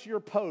likes your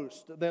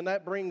post, then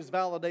that brings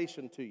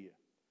validation to you.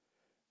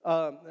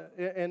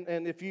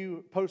 And if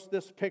you post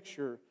this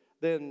picture,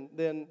 then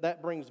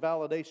that brings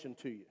validation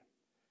to you.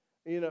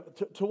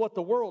 To what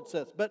the world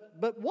says.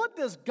 But what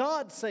does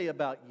God say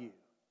about you?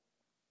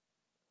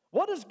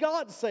 What does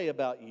God say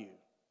about you?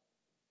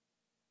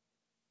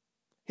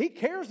 He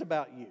cares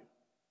about you.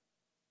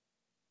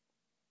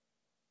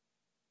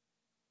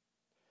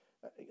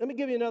 Let me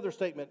give you another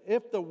statement.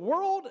 If the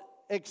world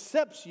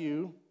accepts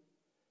you,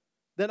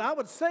 then I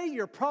would say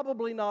you're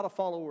probably not a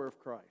follower of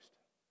Christ.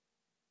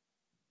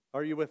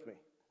 Are you with me?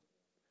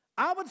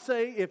 I would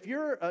say if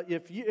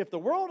the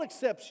world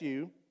accepts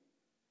you,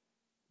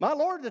 my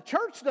Lord, the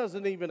church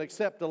doesn't even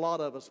accept a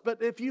lot of us.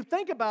 But if you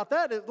think about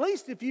that, at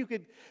least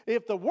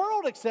if the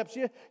world accepts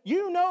you,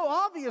 you know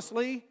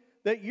obviously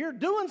that you're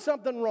doing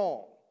something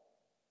wrong.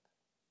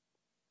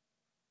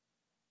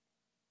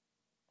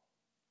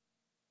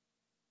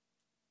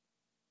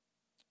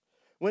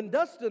 When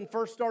Dustin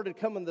first started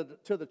coming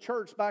to the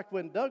church back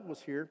when Doug was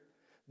here,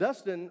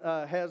 Dustin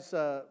has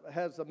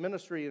a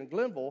ministry in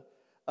Glenville.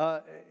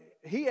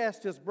 He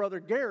asked his brother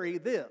Gary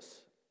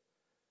this.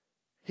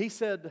 He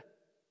said,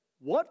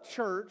 what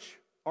church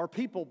are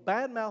people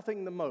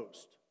bad-mouthing the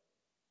most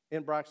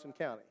in Braxton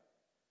County?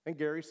 And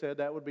Gary said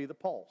that would be the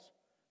Pulse.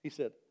 He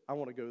said, I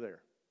want to go there.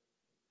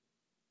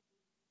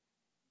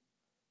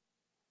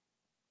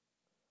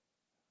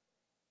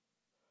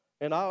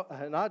 And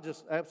I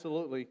just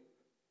absolutely,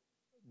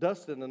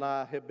 Dustin and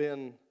I have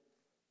been,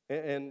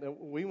 and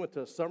we went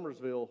to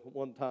Summersville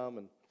one time,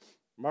 and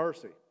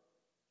mercy.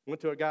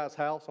 Went to a guy's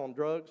house on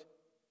drugs,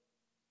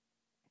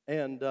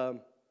 and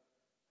I'm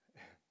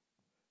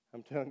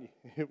telling you,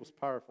 it was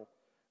powerful.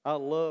 I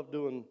love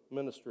doing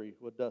ministry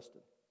with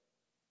Dustin.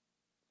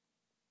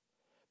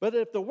 But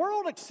if the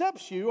world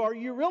accepts you, are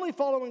you really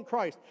following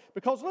Christ?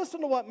 Because listen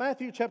to what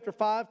Matthew chapter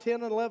 5,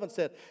 10, and 11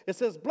 said. It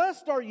says,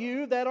 blessed are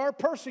you that are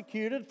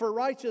persecuted for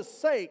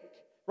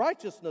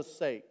righteousness'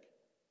 sake.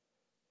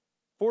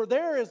 For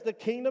there is the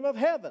kingdom of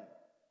heaven.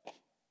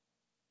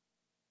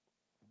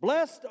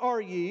 Blessed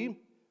are ye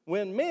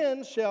when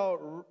men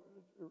shall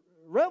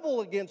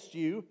revel against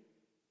you,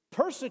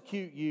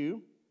 persecute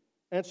you,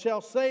 and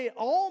shall say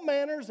all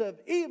manners of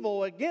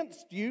evil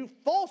against you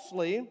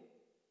falsely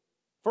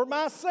for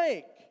my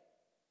sake.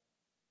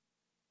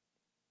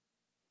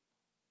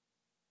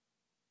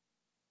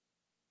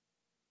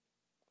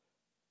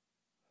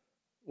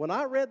 When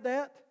I read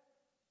that,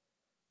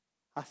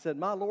 I said,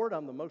 my Lord,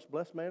 I'm the most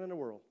blessed man in the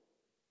world.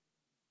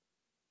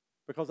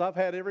 Because I've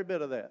had every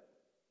bit of that.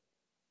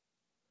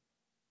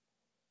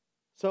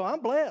 So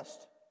I'm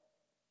blessed.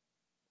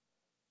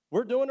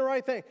 We're doing the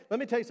right thing. Let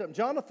me tell you something.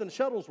 Jonathan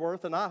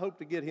Shuttlesworth, and I hope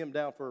to get him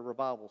down for a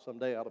revival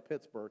someday out of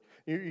Pittsburgh.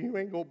 You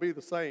ain't going to be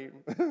the same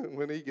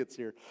when he gets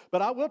here.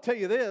 But I will tell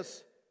you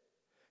this.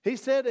 He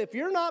said, if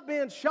you're not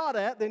being shot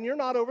at, then you're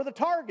not over the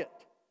target.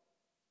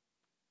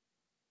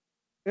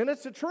 And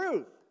it's the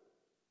truth.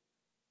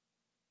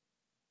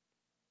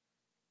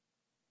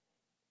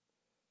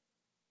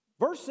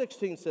 Verse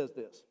 16 says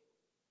this,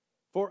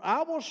 for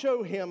I will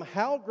show him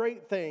how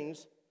great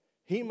things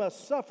he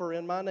must suffer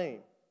in my name.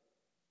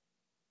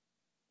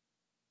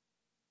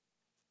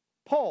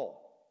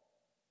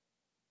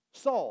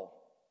 Saul,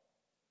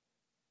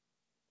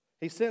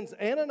 he sends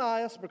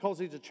Ananias because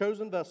he's a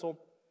chosen vessel.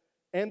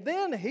 And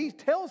then he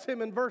tells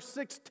him in verse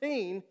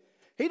 16,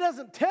 he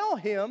doesn't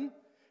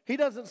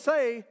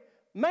say,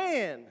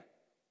 man,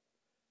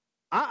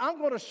 I'm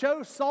going to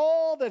show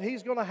Saul that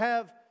he's going to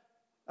have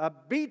a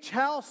beach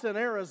house in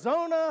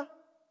Arizona.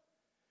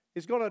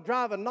 He's going to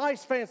drive a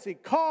nice fancy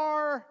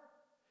car.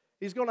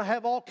 He's going to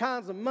have all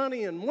kinds of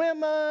money and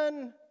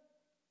women.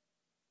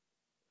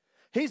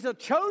 He's a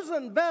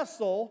chosen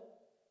vessel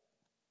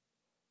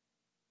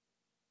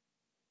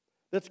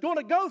that's going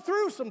to go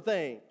through some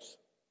things.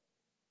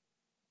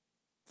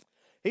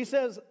 He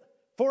says,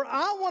 for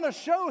I want to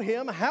show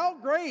him how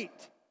great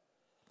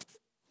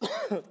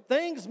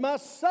things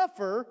must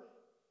suffer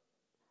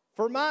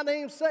for my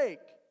name's sake.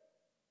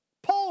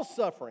 Paul's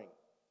suffering.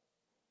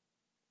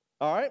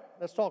 All right,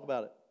 let's talk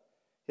about it.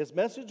 His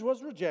message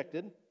was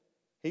rejected.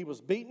 He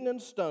was beaten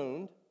and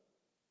stoned.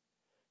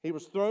 He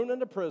was thrown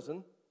into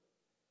prison.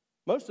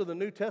 Most of the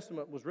New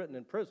Testament was written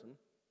in prison.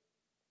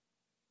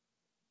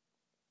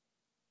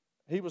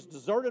 He was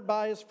deserted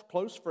by his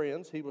close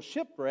friends. He was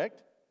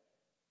shipwrecked.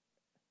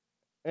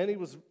 And he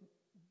was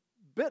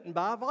bitten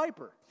by a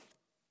viper.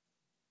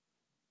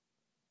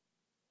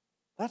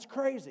 That's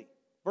crazy.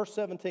 Verse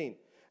 17.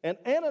 And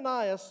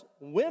Ananias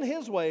went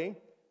his way,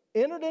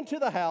 entered into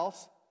the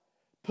house,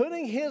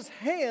 putting his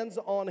hands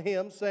on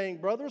him, saying,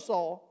 Brother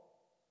Saul,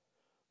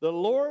 the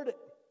Lord,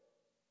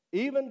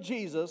 even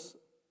Jesus,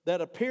 that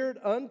appeared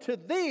unto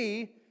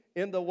thee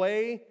in the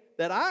way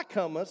that I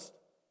comest,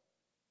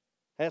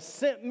 has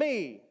sent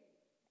me,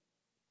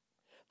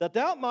 that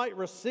thou might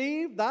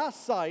receive thy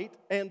sight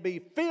and be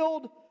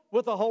filled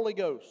with the Holy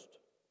Ghost.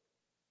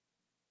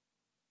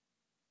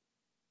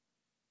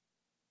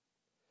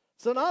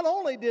 So not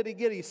only did he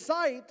get his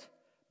sight,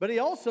 but he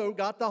also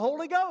got the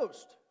Holy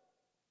Ghost.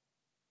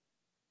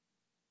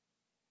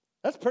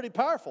 That's pretty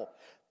powerful.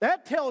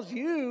 That tells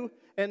you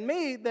and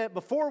me that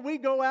before we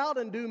go out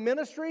and do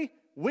ministry,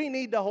 we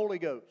need the Holy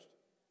Ghost.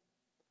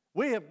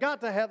 We have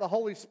got to have the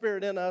Holy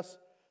Spirit in us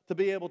to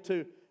be able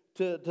to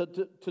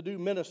do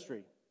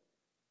ministry.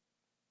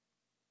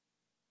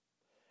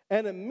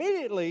 And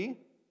immediately,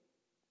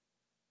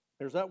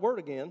 there's that word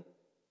again,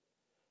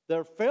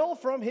 there fell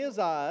from his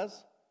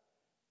eyes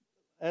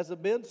as a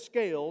bed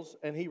scales,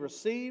 and he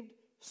received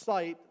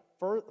sight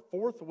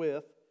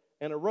forthwith,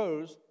 and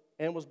arose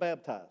and was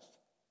baptized.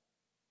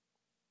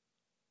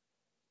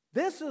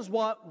 This is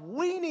what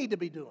we need to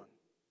be doing.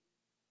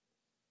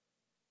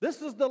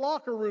 This is the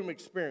locker room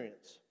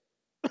experience.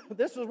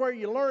 This is where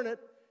you learn it,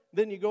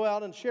 then you go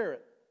out and share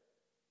it.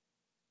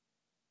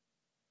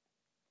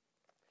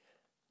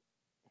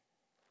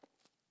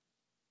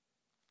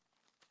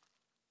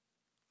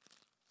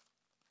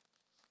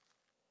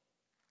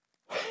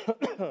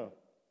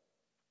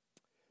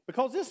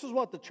 Because this is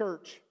what the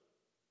church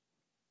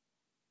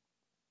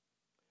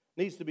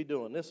needs to be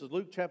doing. This is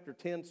Luke chapter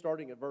 10,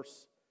 starting at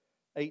verse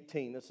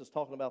 18. This is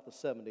talking about the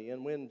 70.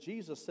 And when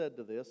Jesus said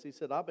to this, he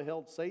said, I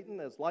beheld Satan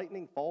as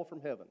lightning fall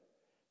from heaven.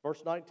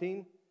 Verse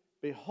 19,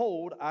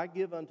 behold, I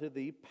give unto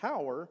thee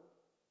power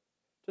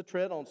to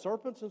tread on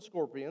serpents and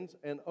scorpions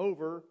and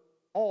over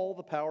all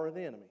the power of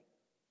the enemy.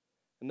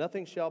 And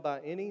nothing shall by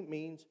any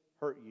means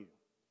hurt you.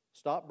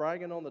 Stop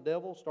bragging on the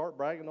devil, start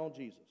bragging on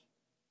Jesus.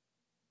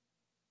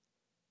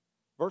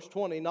 Verse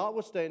 20,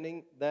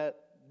 notwithstanding that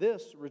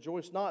this,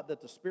 rejoice not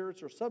that the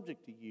spirits are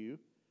subject to you,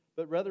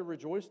 but rather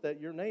rejoice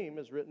that your name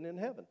is written in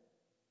heaven.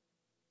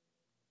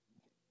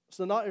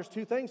 So now there's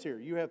two things here.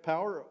 You have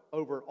power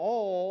over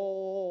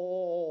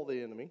all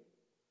the enemy,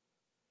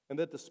 and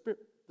that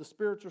the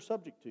spirits are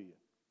subject to you.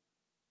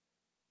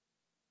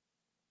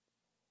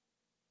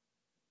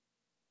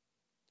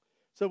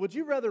 So would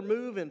you rather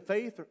move in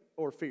faith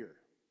or fear?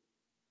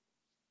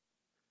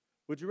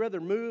 Would you rather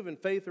move in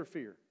faith or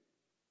fear?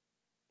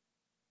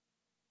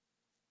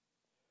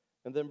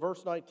 And then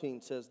verse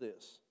 19 says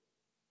this,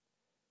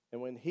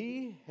 and when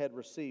he had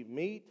received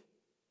meat,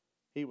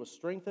 he was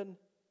strengthened.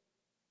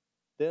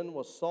 Then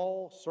was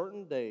Saul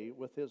certain day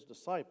with his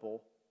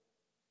disciple,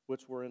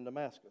 which were in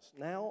Damascus.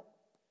 Now,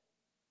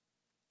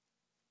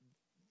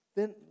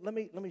 then let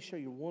me show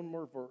you one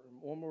more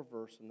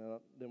verse, and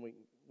then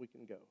we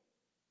can go.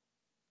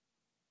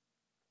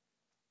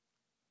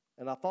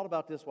 And I thought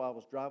about this while I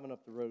was driving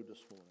up the road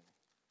this morning.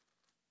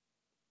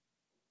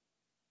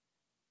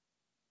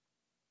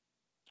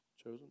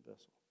 Chosen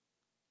vessel.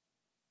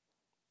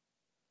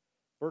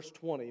 Verse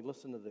 20,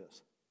 listen to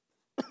this.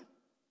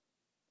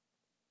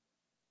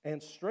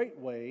 And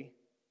straightway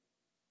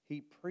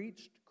he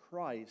preached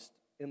Christ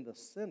in the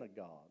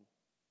synagogue,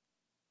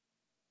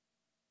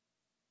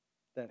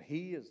 that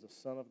he is the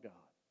Son of God.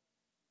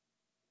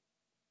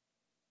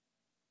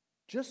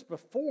 Just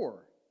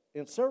before,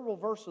 in several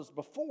verses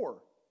before,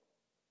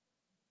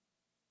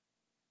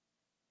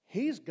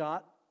 he's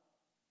got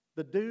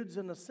the dudes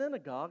in the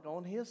synagogue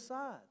on his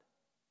side,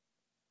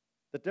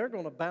 that they're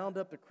going to bound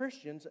up the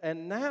Christians,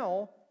 and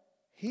now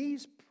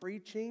he's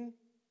preaching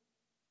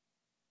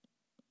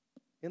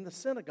in the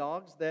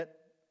synagogues that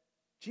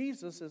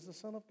Jesus is the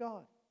Son of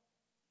God.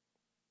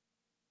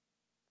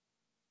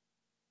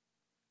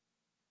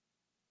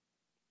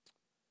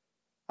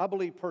 I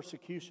believe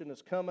persecution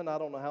is coming. I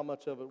don't know how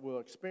much of it we'll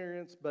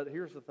experience, but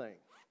here's the thing.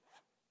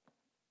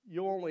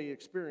 You'll only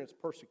experience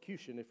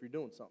persecution if you're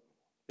doing something.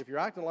 If you're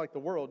acting like the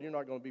world, you're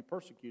not going to be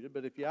persecuted,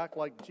 but if you act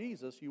like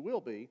Jesus, you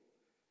will be,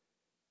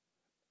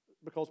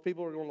 because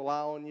people are going to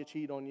lie on you,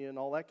 cheat on you, and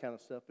all that kind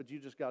of stuff, but you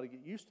just got to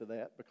get used to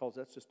that, because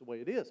that's just the way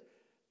it is.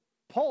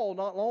 Paul,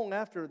 not long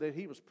after that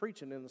he was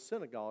preaching in the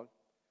synagogue,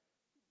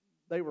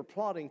 they were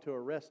plotting to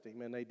arrest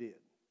him, and they did.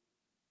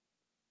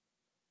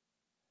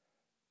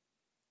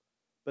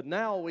 But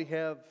now we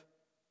have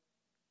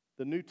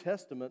the New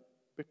Testament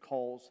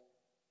because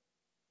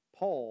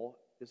Paul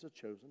is a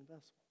chosen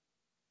vessel.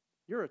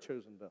 You're a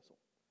chosen vessel.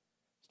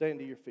 Stand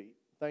to your feet.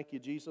 Thank you,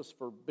 Jesus,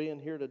 for being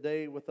here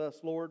today with us,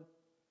 Lord.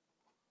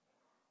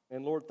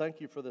 And Lord, thank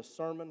you for this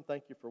sermon.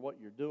 Thank you for what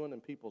you're doing in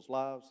people's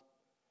lives.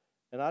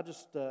 And I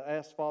just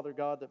ask, Father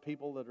God, that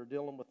people that are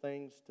dealing with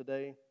things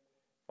today,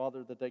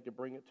 Father, that they could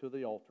bring it to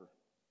the altar.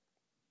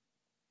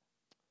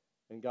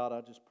 And God,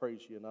 I just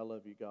praise you and I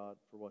love you, God,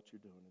 for what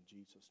you're doing in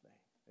Jesus'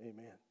 name.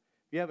 Amen.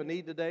 If you have a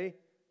need today,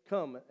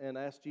 come and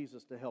ask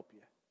Jesus to help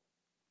you.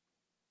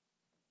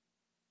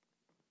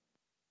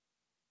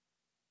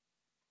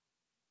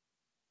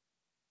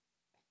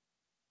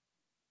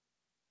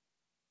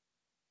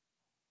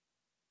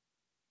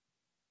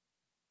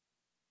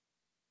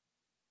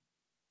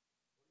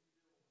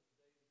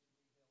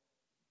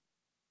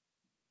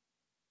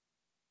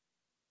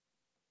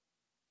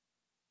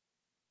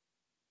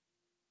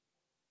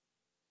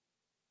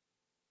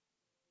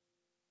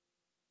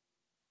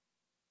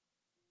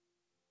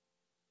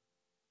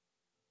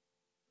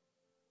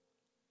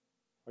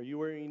 Are you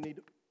where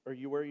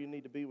you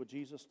need to be with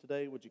Jesus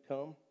today? Would you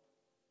come?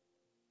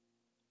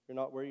 If you're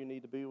not where you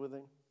need to be with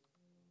him,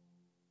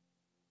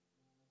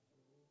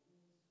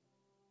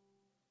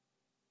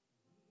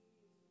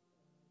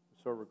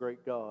 we serve a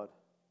great God.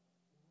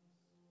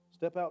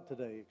 Step out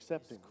today,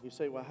 accept him. You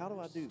say, well, how do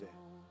I do that?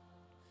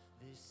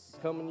 You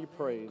come and you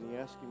pray and you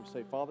ask him, you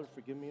say, Father,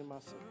 forgive me of my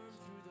sins.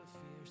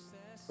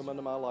 Come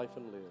into my life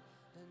and live.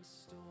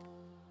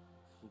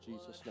 In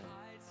Jesus' name.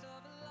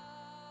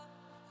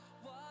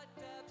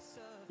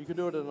 You can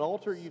do it at an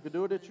altar, you can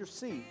do it at your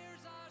seat.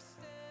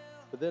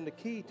 But then the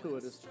key to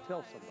it is to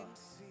tell somebody.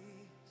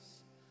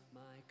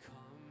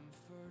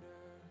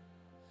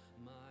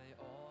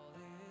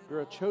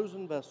 You're a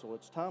chosen vessel.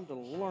 It's time to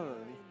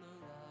learn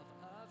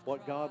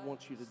what God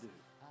wants you to do.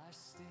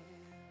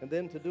 And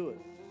then to do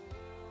it.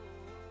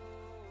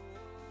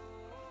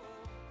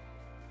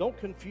 Don't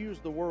confuse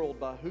the world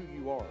by who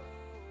you are.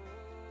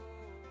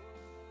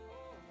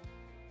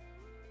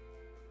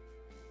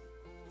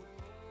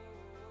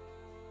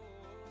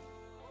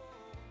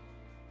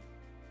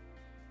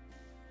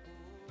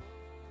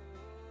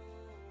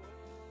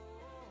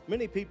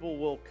 Many people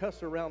will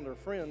cuss around their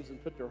friends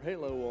and put their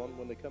halo on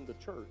when they come to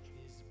church.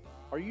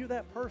 Are you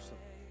that person?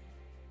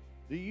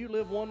 Do you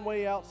live one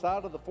way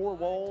outside of the four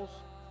walls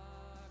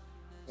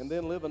and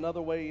then live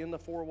another way in the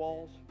four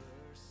walls?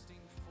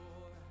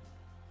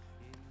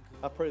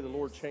 I pray the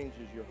Lord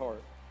changes your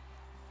heart.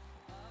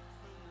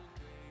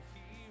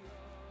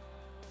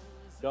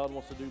 God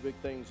wants to do big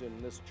things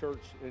in this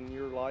church, in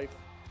your life,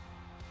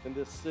 in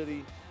this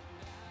city,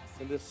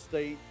 in this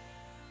state.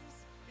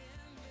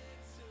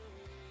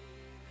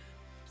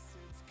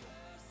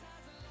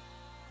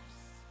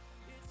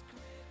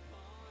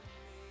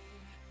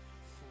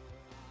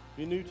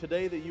 You knew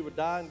today that you would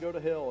die and go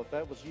to hell. If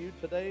that was you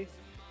today,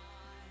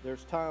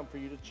 there's time for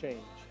you to change.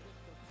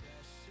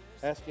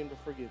 Ask Him to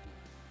forgive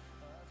you.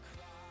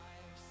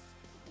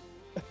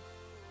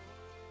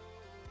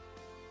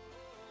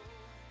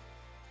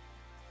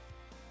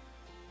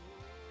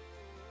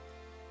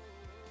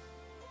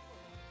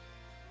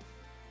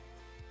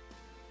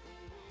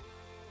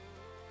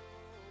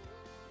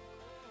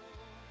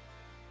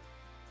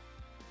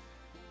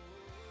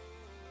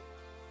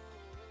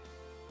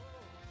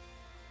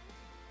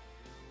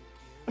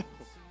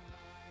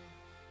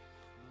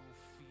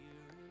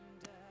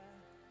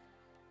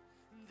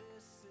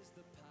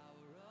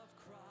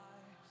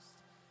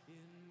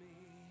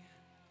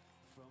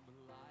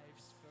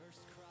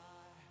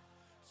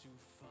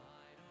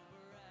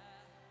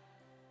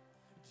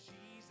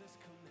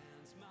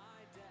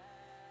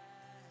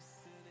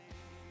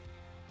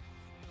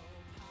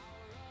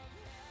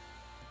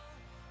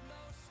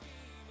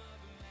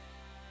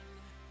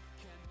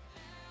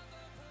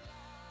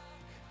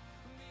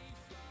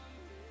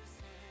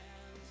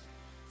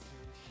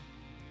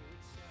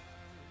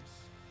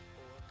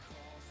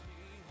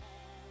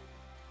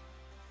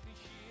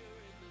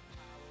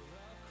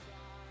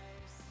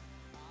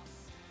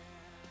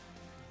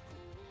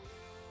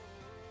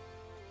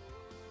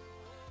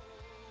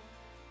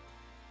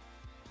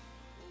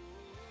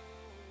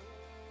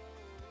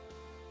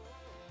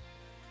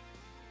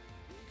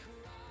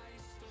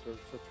 Serve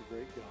such a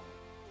great God.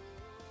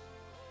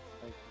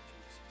 Thank you,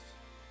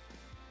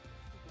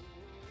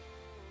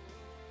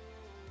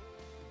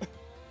 Jesus.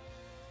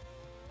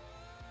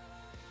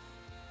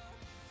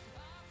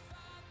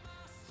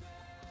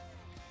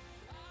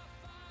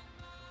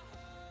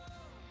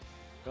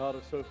 God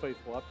is so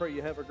faithful. I pray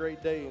you have a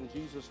great day in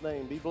Jesus'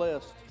 name. Be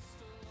blessed.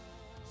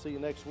 See you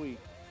next week.